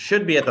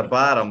should be at the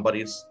bottom, but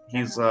he's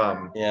He's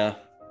unmuted.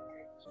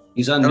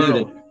 He's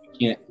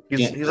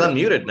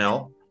unmuted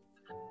now.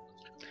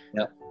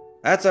 Yep.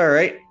 That's all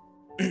right.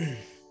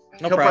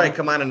 He'll probably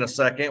come on in a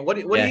second. What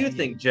do you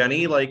think,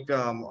 Jenny? Like,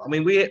 I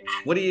mean,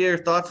 what are your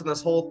thoughts on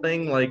this whole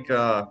thing? Like,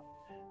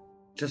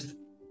 just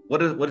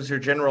what is your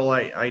general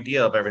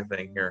idea of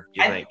everything here?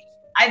 You think?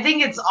 I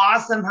think it's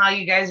awesome how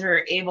you guys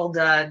are able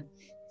to,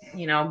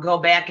 go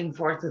back and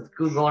forth with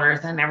Google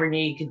Earth, and every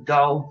day you could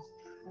go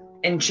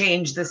and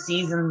change the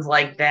seasons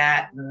like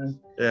that, and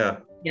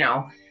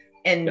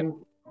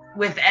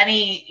with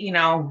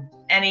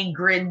any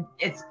grid,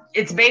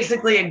 it's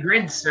basically a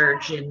grid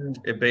search, and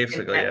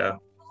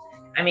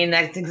I mean,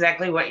 that's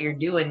exactly what you're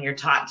doing. You're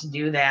taught to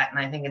do that. And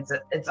I think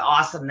it's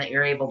awesome that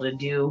you're able to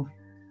do,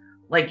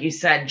 like you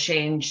said,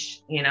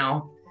 change, and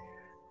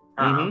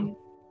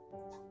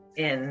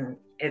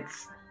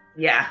it's,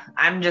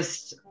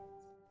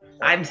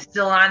 I'm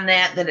still on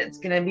that it's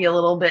going to be a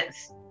little bit,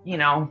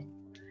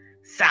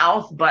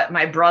 south, but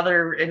my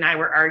brother and I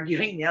were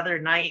arguing the other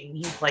night, and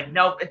he's like,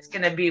 nope, it's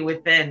going to be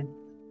within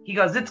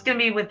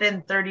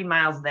 30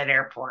 miles of that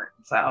airport.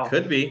 So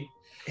could be.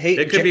 Hey,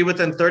 it could be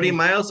within 30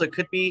 miles. It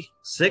could be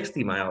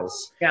 60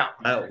 miles. Yeah.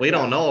 We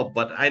don't know,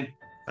 but I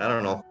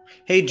don't know.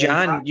 Hey,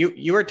 John,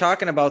 you were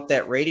talking about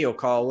that radio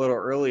call a little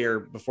earlier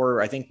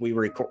before I think we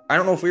were I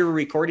don't know if we were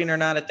recording or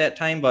not at that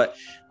time, but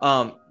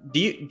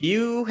do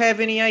you have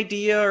any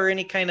idea or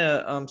any kind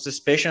of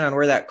suspicion on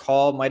where that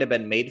call might have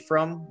been made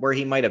from, where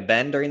he might have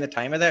been during the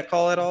time of that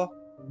call at all?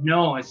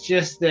 No, it's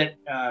just that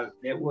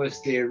it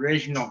was the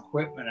original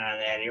equipment on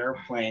that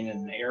airplane,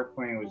 and the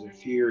airplane was a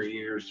few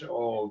years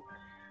old.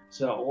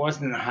 So it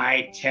wasn't a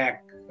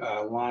high-tech,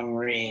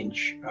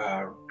 long-range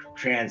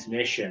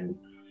transmission.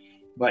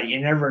 But you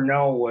never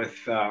know with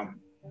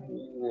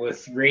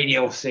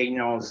radio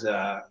signals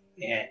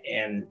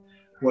and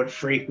what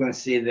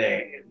frequency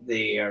the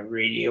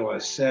radio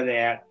is set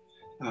at,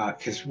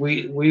 because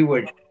we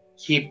would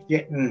keep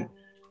getting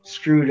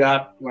screwed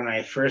up when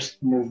I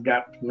first moved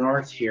up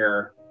north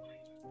here.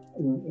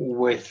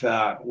 With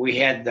we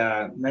had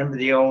remember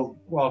the old,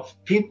 well,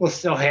 people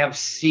still have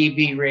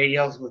CB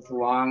radios with the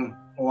long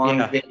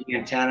big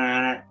antenna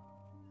on it,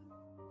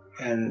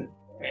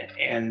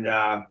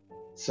 and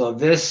so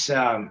this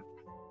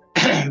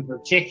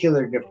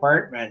particular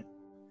department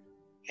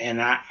and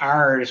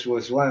ours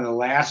was one of the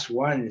last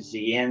ones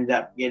to end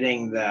up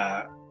getting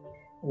the,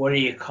 what do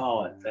you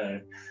call it,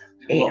 the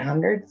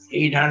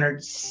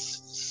 800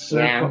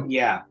 circle.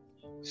 Yeah.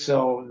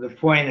 So the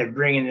point of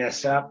bringing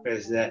this up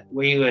is that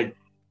we would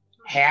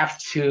have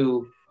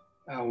to,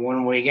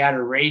 when we got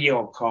a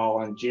radio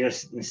call, and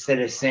just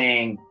instead of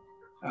saying,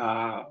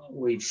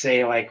 we'd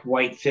say like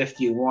White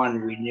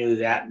 51, we knew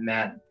that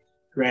meant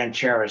Grand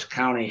Charles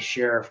County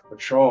Sheriff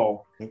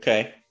Patrol.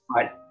 Okay.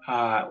 But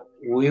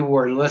we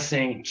were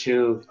listening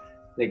to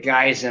the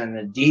guys in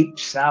the deep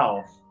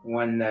south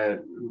when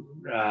the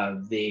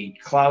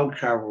cloud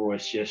cover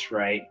was just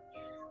right.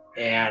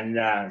 And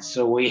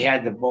so we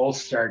had to both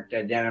start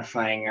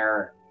identifying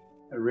our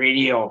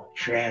radio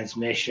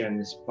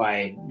transmissions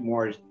by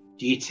more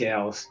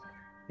details.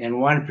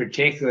 And one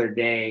particular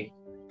day,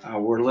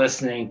 we're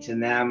listening to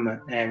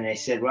them, and they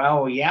said,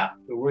 well, yeah,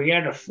 we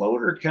got a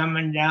floater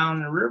coming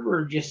down the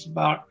river just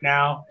about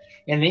now.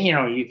 And then,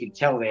 you could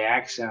tell the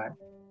accent.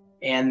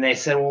 And they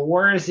said, well,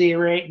 where is he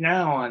right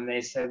now? And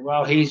they said,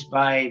 well, he's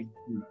by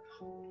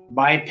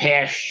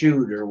bypass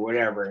chute or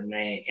whatever.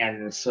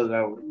 And so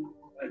the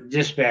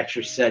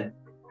dispatcher said,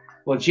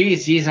 well,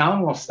 geez, he's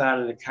almost out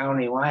of the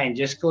county line.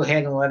 Just go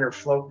ahead and let her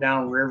float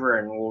down river,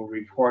 and we'll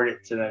report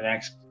it to the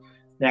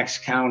next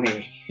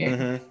county.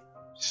 Mm-hmm.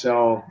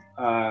 So,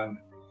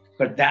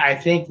 but I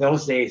think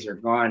those days are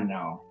gone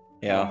now.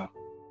 Yeah.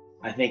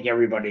 I think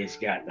everybody's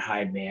got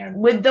high band.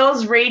 With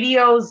those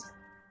radios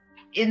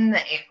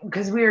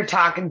because we were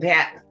talking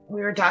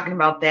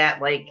about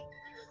that. Like,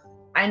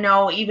 I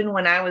know even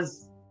when I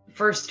was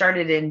first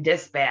started in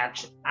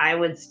dispatch, I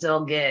would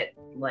still get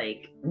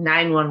like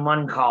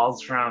 911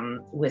 calls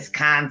from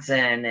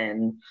Wisconsin,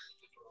 and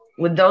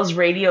would those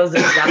radios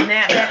have done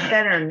that back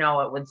then, or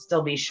no, it would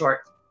still be short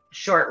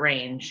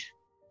range?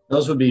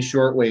 Those would be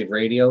shortwave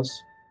radios.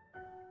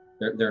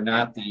 They're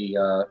not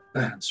the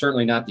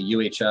certainly not the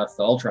UHF,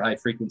 the ultra high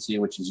frequency,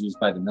 which is used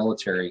by the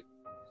military.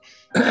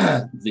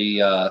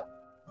 The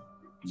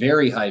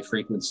very high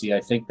frequency, I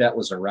think that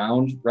was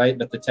around, right?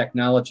 But the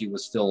technology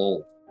was still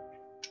old.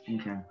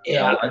 Okay.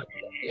 Yeah. I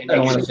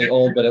don't want to say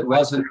old, but it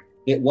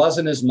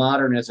wasn't as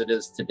modern as it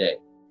is today,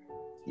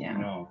 Yeah.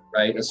 No.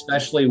 right?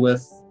 Especially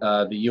with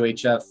the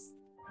UHF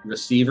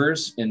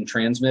receivers and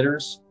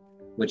transmitters,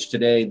 which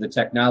today the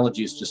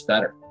technology is just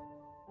better.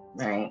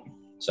 Right.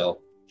 So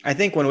I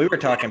think when we were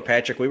talking,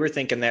 Patrick, we were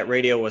thinking that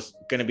radio was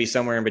going to be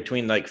somewhere in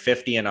between like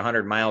 50 and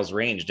 100 miles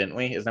range, didn't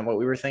we? Isn't that what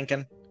we were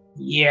thinking?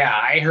 Yeah,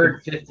 I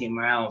heard 50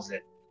 miles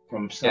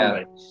from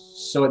somebody.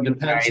 so it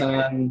depends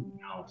on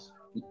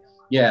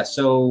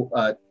so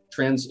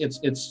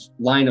it's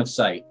line of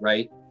sight,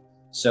 right?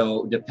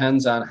 So it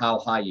depends on how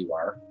high you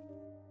are,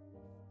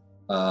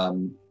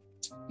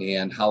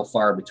 and how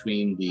far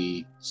between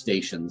the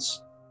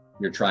stations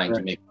you're trying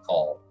to make a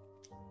call,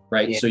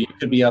 right? Yeah. So you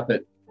could be up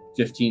at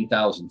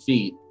 15,000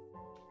 feet,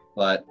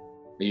 but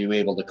are you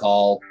able to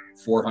call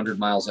 400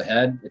 miles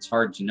ahead? It's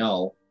hard to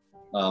know,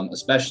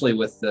 especially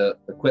with the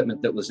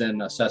equipment that was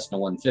in a Cessna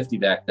 150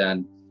 back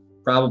then.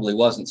 Probably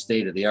wasn't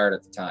state of the art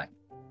at the time.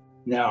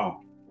 No,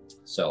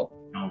 So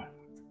no,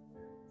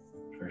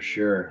 for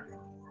sure.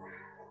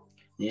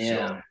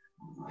 Yeah.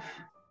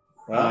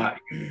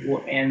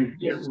 And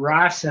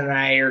Ross and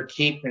I are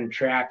keeping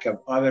track of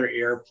other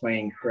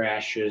airplane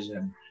crashes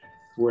and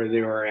where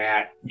they were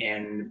at,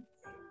 and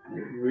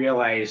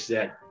realize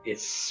that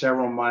it's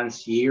several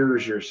months,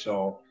 years or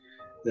so.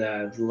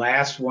 The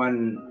last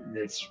one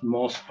that's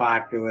most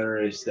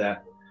popular is the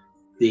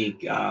they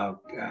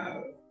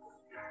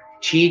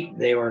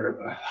were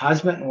a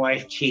husband and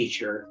wife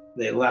teacher.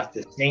 They left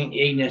the St.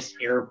 Ignace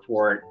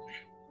Airport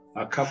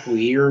a couple of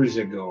years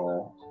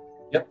ago.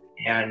 Yep.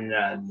 And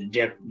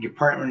the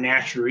Department of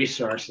Natural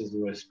Resources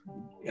was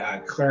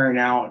clearing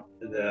out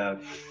the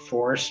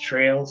forest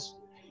trails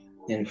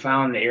and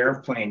found the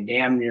airplane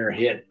damn near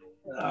hit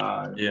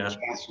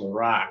Castle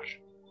Rock.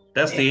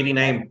 That's the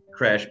 89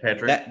 crash,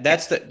 Patrick.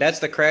 That's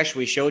the crash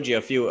we showed you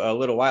a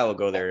little while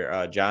ago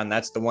there, John.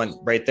 That's the one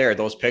right there.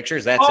 Those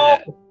pictures. That's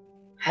it.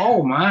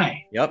 Oh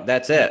my. Yep,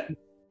 that's it.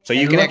 So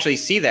you can actually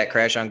see that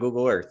crash on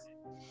Google Earth.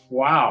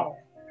 Wow.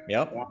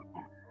 Yep. Wow.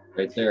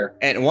 right there.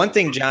 And one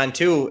thing, John,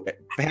 too,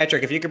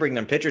 Patrick, if you could bring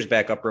them pictures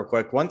back up real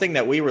quick. One thing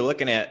that we were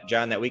looking at,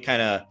 John, that we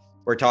kind of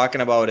were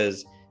talking about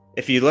is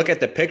if you look at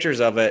the pictures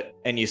of it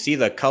and you see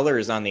the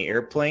colors on the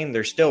airplane,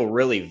 they're still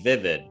really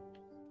vivid.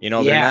 You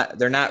know,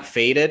 they're not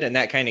faded, and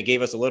that kind of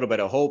gave us a little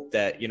bit of hope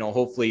that, you know,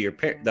 hopefully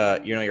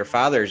your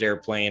father's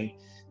airplane,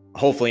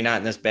 hopefully not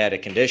in this bad a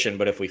condition,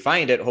 but if we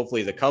find it,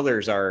 hopefully the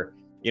colors are,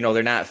 you know,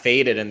 they're not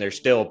faded and they're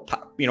still,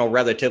 you know,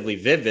 relatively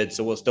vivid,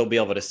 so we'll still be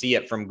able to see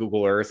it from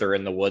Google Earth or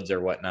in the woods or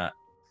whatnot.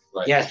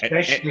 Right. Yeah,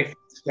 especially if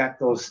it's got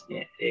those,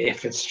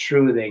 if it's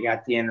true, they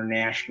got the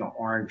international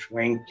orange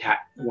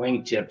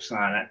wingtips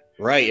on it.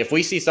 Right. If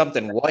we see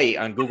something white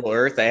on Google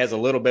Earth that has a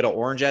little bit of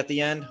orange at the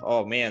end,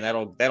 oh man,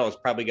 that'll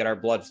probably get our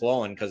blood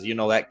flowing, because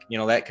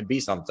that could be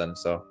something.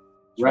 So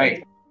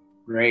Right.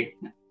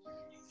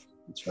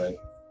 That's right.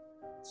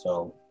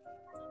 So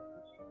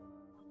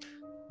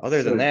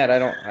other than that, I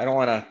don't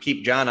want to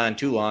keep John on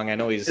too long. I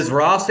know Is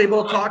Ross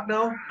able to talk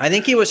now? I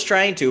think he was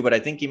trying to, but I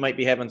think he might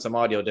be having some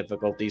audio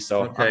difficulties.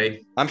 So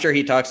Okay. I'm sure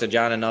he talks to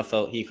John enough.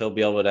 He'll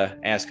be able to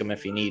ask him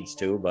if he needs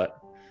to, but.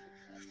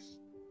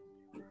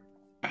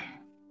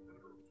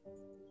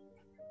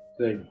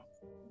 Good.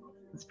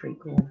 That's pretty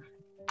cool.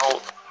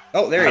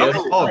 Oh, there he is.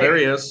 Oh, there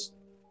he is.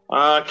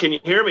 Can you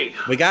hear me?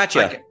 We got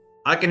you.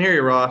 I can hear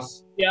you,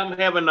 Ross. Yeah, I'm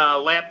having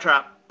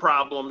laptop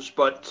problems,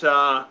 but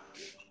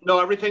no,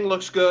 everything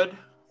looks good.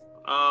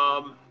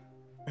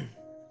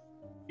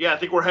 Yeah, I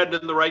think we're heading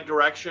in the right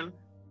direction.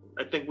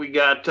 I think we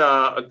got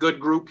a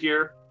good group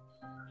here,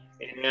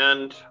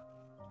 and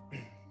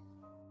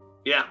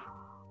yeah,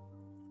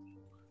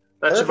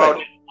 that's Perfect.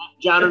 about it.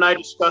 John and I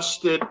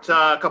discussed it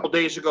a couple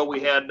days ago. We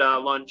had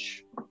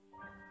lunch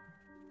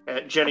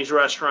at Jenny's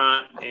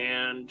restaurant,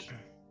 and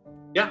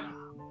yeah,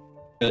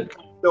 Good.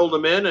 filled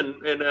them in,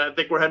 and I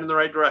think we're heading in the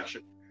right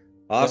direction.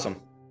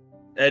 Awesome.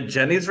 At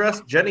Jenny's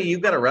Jenny, you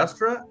got a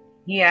restaurant?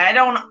 Yeah,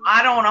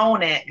 I don't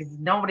own it because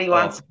nobody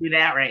wants to do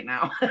that right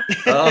now.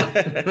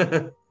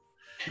 Oh.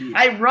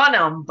 I run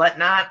them, but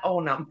not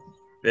own them.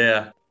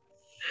 Yeah.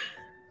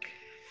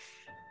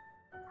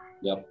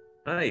 Yep.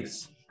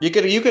 Nice. You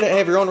could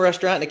have your own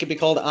restaurant, and it could be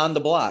called On the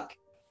Block.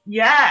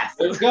 Yes.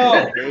 Let's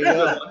go. There you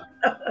go.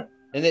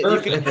 And then you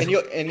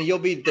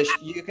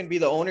can be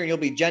the owner, and you'll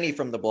be Jenny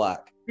from the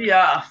block.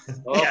 Yeah.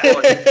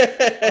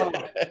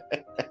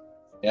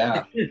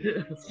 Yeah.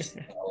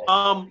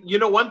 You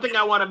know, one thing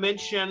I want to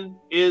mention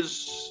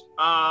is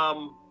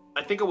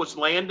I think it was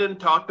Landon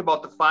talked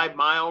about the 5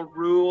 mile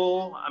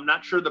rule. I'm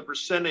not sure the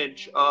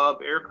percentage of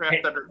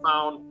aircraft that are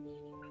found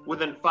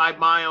within 5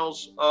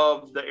 miles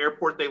of the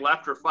airport they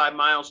left or 5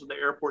 miles of the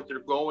airport they're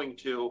going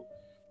to.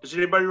 Does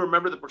anybody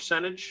remember the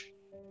percentage?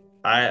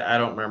 I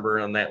don't remember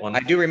on that one. I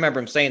do remember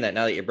him saying that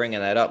now that you're bringing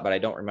that up, but I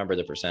don't remember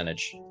the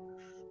percentage.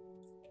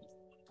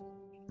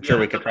 I'm sure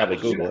we could probably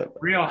Google it.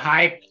 Real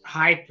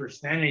high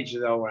percentage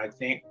though. I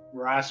think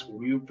Ross,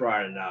 you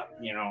brought it up,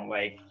 you know,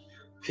 like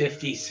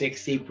 50,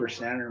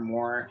 60% or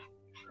more.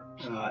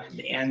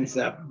 ends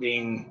up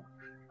being,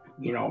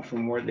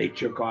 from where they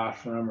took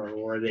off from or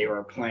where they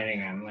were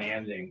planning on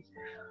landing.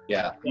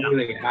 Yeah.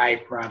 Really high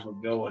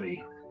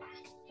probability.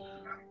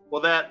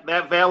 Well, that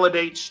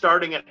validates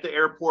starting at the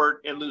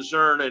airport in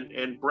Luzerne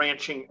and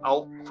branching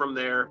out from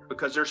there,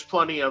 because there's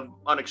plenty of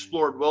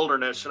unexplored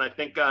wilderness. And I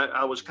think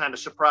I was kind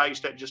of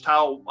surprised at just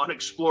how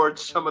unexplored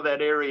some of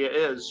that area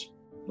is.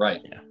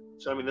 Right. Yeah.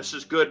 So, I mean, this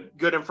is good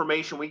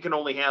information we can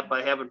only have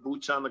by having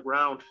boots on the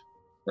ground.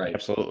 Right.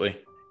 Absolutely.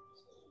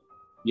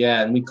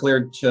 Yeah, and we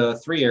cleared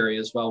 3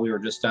 areas while we were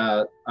just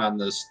on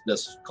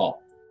this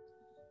call.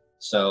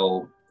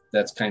 So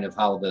that's kind of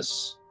how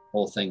this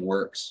whole thing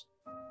works.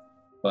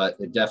 But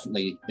it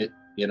definitely, it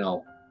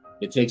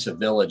takes a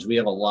village. We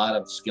have a lot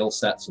of skill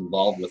sets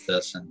involved with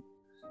this, and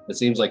it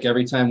seems like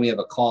every time we have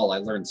a call, I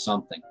learn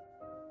something.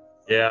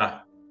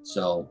 Yeah.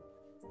 So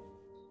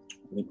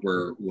I think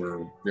we're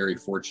very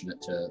fortunate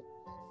to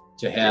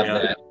have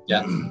that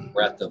depth and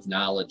breadth of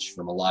knowledge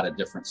from a lot of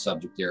different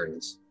subject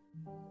areas.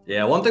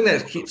 Yeah, one thing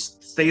that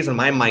stays in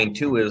my mind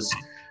too is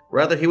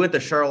whether he went to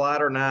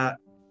Charlotte or not,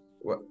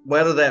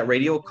 whether that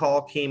radio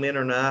call came in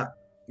or not,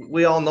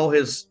 we all know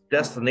his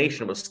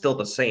destination was still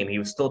the same. He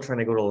was still trying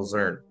to go to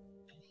Luzerne.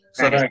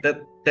 So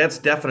that's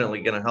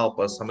definitely going to help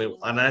us. I mean,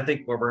 and I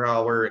think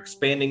we're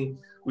expanding.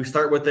 We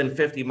start within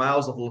 50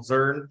 miles of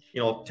Luzerne,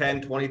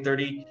 10, 20,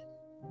 30.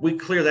 We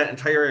clear that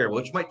entire area,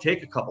 which might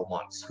take a couple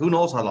months. Who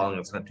knows how long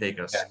it's going to take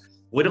us. Yeah.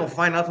 We don't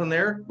find nothing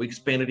there, we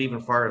expand it even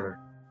farther.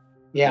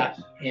 Yeah,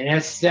 and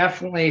it's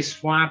definitely a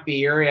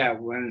swampy area.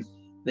 When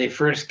they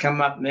first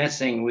come up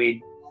missing,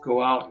 we'd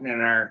go out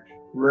in our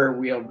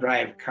rear-wheel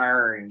drive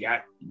car and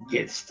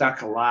get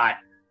stuck a lot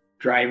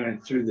driving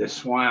through the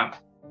swamp,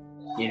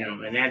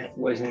 and that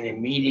was an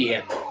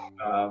immediate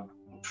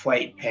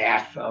flight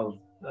path of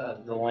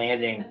the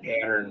landing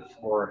pattern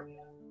for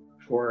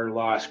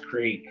Lost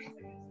Creek.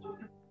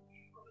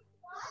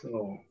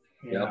 So,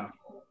 yeah.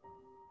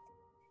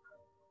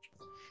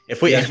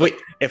 If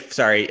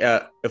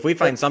we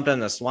find something in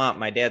the swamp,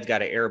 my dad's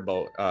got an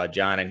airboat,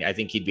 John, and I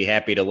think he'd be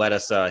happy to let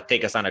us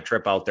take us on a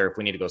trip out there if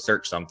we need to go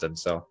search something.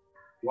 So.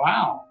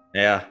 Wow.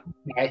 Yeah.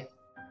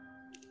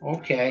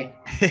 Okay.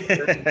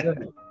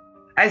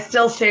 I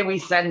still say we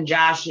send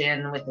Josh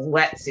in with his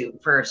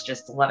wetsuit first,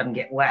 just to let him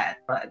get wet.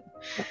 But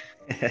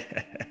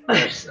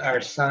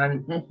our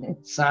son,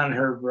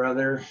 her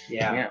brother,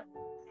 yeah.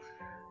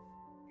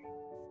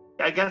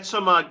 I got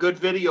some good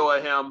video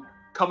of him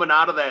coming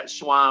out of that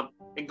swamp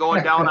and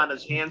going down on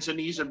his hands and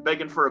knees and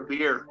begging for a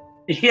beer.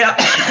 Yeah.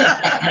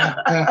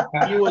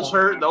 He was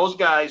hurt. Those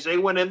guys, they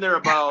went in there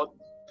about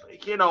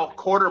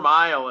quarter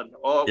mile, and it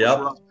was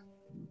rough.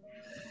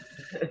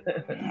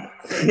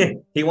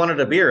 He wanted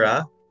a beer,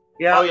 huh?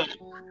 Yeah. Oh, yeah.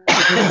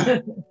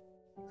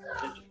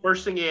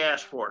 First thing he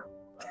asked for.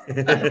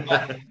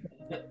 That's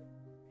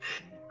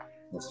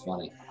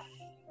funny.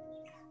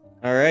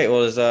 All right.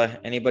 Well, does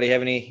anybody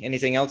have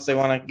anything else they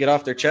want to get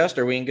off their chest?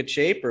 Are we in good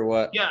shape or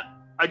what? Yeah.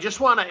 I just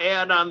want to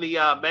add on the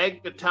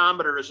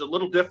magnetometer is a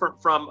little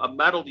different from a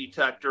metal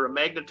detector. A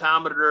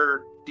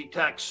magnetometer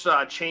detects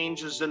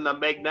changes in the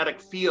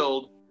magnetic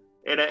field,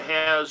 and it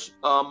has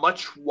a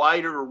much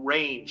wider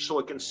range, so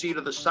it can see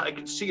to the side. It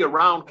can see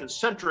around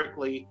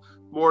concentrically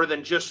more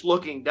than just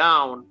looking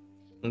down.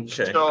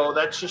 Okay. So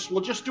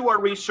we'll just do our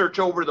research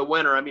over the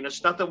winter. I mean,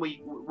 it's nothing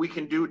we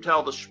can do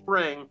till the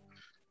spring.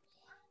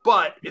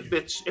 But if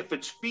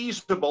it's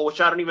feasible,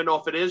 which I don't even know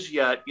if it is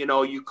yet,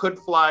 you could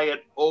fly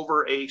it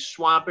over a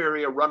swamp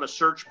area, run a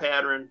search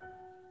pattern,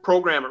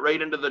 program it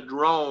right into the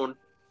drone,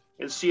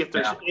 and see if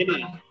there's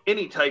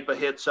any type of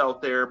hits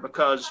out there,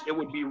 because it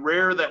would be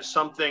rare that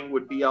something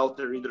would be out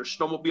there, either a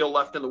snowmobile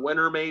left in the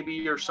winter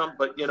maybe or something,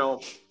 but any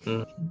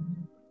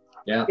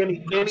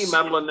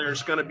metal in there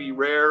is going to be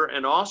rare.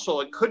 And also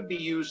it could be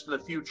used in the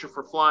future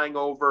for flying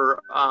over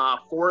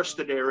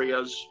forested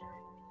areas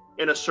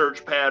in a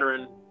search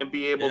pattern and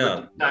be able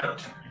to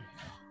detect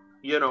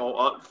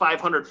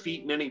 500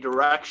 feet in any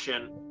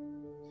direction,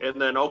 and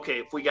then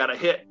if we got a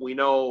hit, we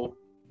know.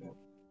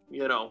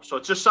 So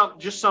it's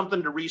just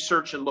something to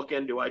research and look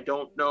into. I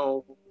don't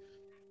know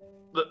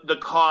the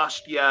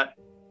cost yet,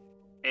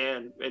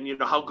 and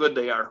how good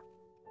they are.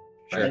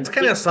 Sure. It's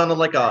kind of sounded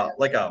like a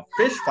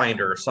fish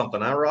finder or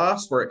something, huh,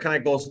 Ross? Where it kind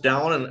of goes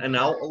down and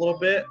out a little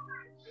bit.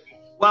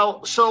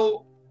 Well,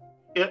 so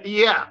it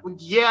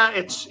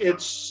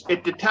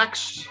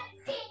detects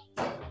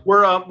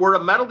where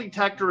a metal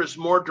detector is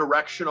more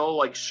directional,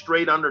 like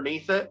straight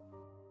underneath it.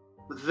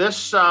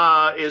 This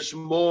is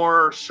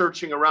more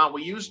searching around.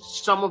 We used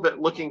some of it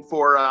looking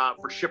for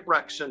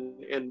shipwrecks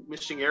and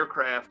missing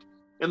aircraft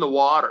in the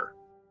water,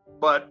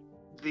 but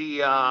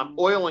the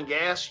oil and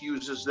gas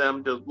uses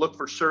them to look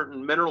for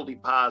certain mineral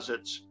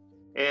deposits.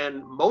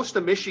 And most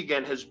of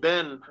Michigan has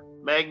been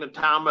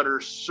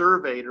magnetometer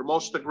surveyed, or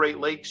most of the Great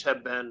Lakes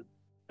have been,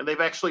 and they've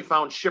actually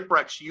found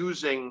shipwrecks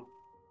using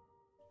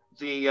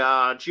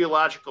the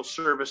Geological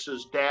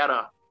Services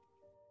data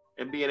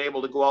and being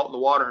able to go out in the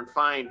water and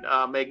find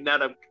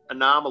magnetic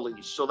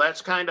anomalies. So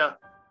that's kind of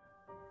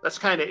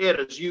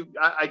it.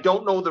 I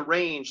don't know the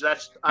range.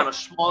 That's on a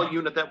small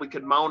unit that we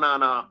could mount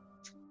on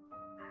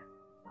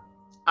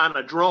on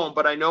a drone,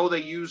 but I know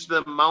they use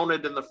them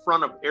mounted in the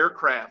front of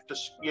aircraft to,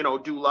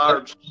 do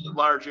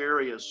large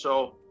areas.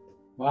 So,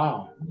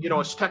 Wow.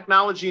 As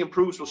technology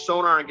improves with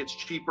sonar and gets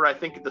cheaper, I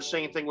think the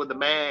same thing with the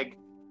mag,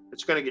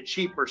 it's going to get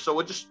cheaper. So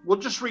we'll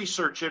just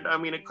research it. I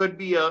mean, it could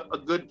be a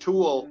good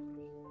tool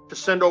to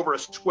send over a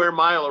square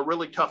mile, a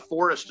really tough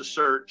forest to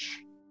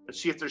search and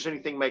see if there's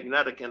anything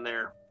magnetic in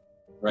there.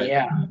 Right.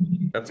 Yeah.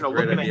 That's a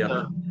great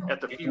idea.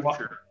 At the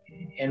future.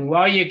 And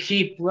while you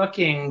keep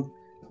looking,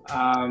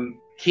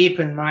 keep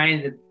in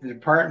mind that the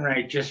department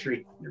I just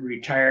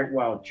retired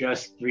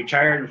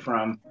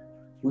from,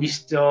 we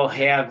still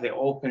have the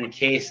open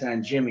case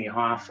on Jimmy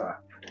Hoffa,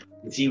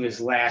 because he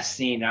was last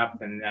seen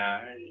up in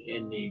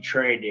the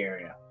Detroit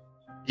area.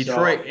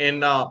 Detroit,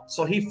 and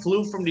so he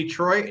flew from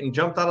Detroit and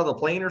jumped out of the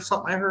plane or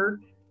something, I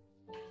heard.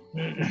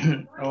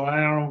 Oh,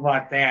 I don't know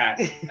about that.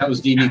 That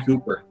was D.B.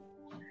 Cooper.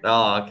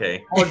 Oh,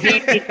 okay.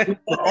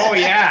 Oh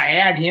yeah,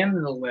 add him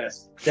to the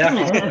list.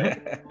 Definitely.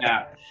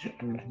 Yeah.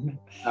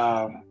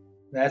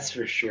 That's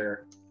for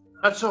sure.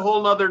 That's a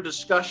whole nother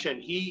discussion.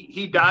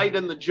 He died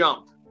in the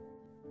jump.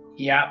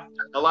 Yeah.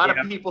 A lot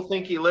of people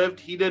think he lived.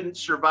 He didn't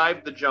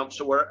survive the jump,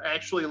 so we're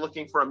actually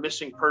looking for a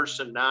missing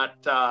person, not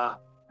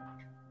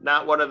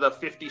one of the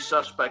 50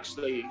 suspects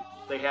they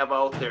have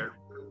out there.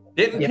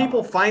 Didn't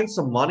people find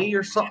some money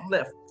or something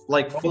that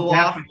flew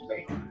off?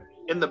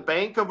 In the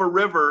bank of a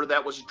river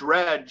that was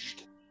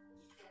dredged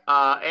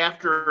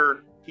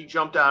after he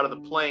jumped out of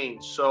the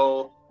plane.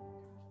 So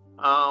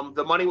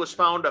the money was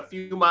found a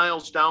few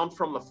miles down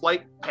from the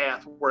flight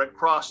path where it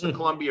crossed the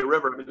Columbia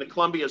River. I mean, the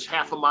Columbia is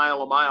half a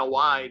mile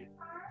wide.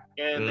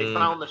 And they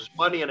found this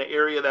money in an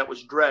area that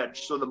was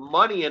dredged. So the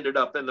money ended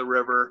up in the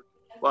river.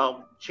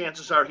 Well,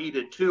 chances are he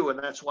did too. And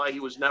that's why he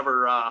was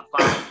never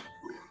found.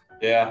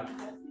 Yeah.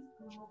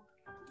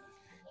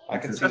 I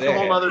can see that's that. A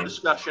whole other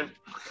discussion.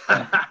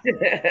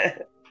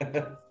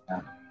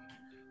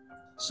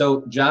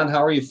 So, John,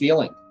 how are you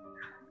feeling?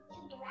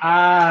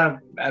 Better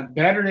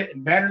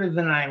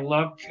than I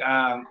look.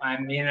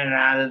 I'm in and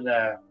out of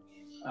the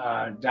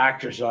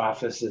doctor's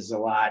offices a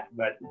lot,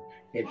 but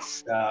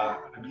it's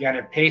I've got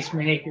a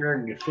pacemaker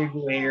and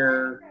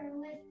defibrillator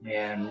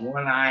and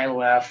one eye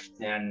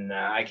left, and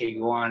I could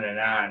go on and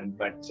on.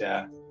 But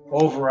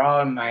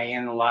overall, am I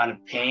in a lot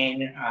of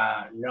pain?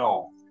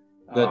 No.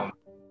 Good.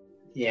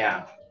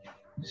 Yeah.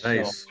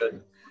 Nice.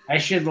 So, I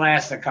should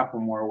last a couple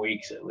more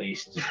weeks at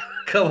least.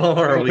 Couple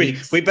more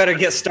weeks. We better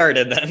get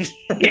started then.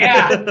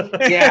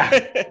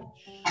 Yeah.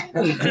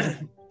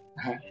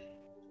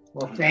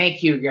 Well,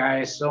 thank you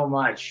guys so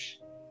much.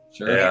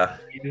 Sure. Yeah.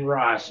 And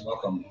Ross,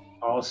 Welcome.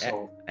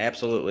 also.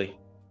 Absolutely.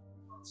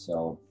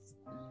 So,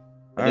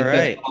 All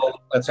right.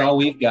 That's all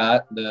we've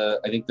got.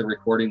 I think the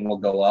recording will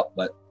go up,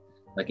 but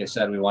like I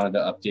said, we wanted to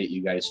update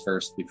you guys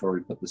first before we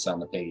put this on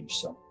the page.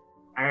 So.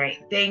 All right.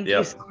 Thank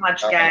you so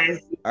much,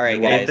 guys. All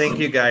right, Well, guys. thank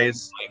you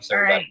guys. Thanks,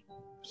 All right.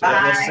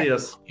 Yeah, we'll Bye. see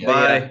us. Yeah,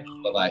 Bye.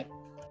 Bye-bye.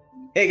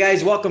 Hey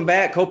guys, welcome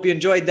back. Hope you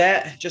enjoyed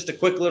that. Just a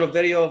quick little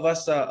video of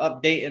us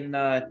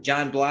updating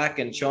John Block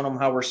and showing them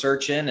how we're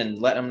searching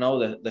and letting them know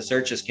that the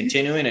search is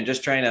continuing and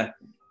just trying to,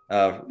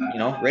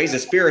 raise the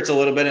spirits a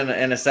little bit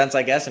in a sense,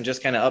 I guess, and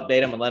just kind of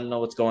update them and let them know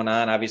what's going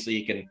on. Obviously,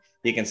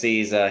 you can see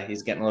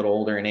he's getting a little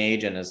older in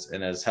age and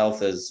his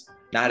health is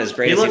not as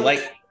great as he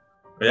like.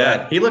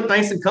 Yeah, he looked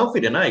nice and comfy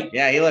tonight.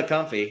 Yeah, he looked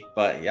comfy,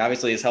 but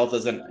obviously his health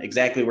isn't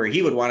exactly where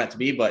he would want it to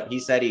be. But he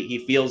said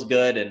he feels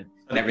good and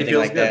everything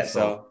like that.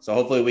 So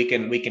hopefully we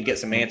can get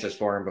some answers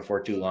for him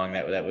before too long.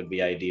 That would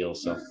be ideal.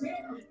 So,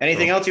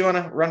 anything else you want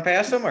to run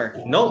past him or?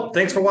 No,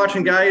 thanks for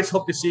watching, guys.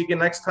 Hope to see you again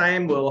next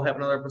time. We'll have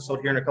another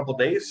episode here in a couple of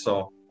days.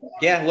 So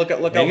yeah, look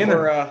out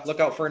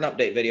for an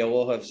update video.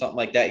 We'll have something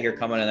like that here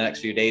coming in the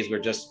next few days. We're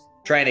just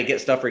trying to get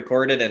stuff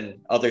recorded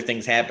and other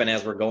things happen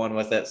as we're going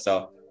with it.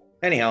 So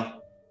anyhow,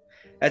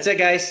 that's it,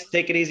 guys.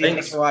 Take it easy.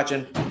 Thanks for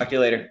watching. Talk to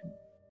you later.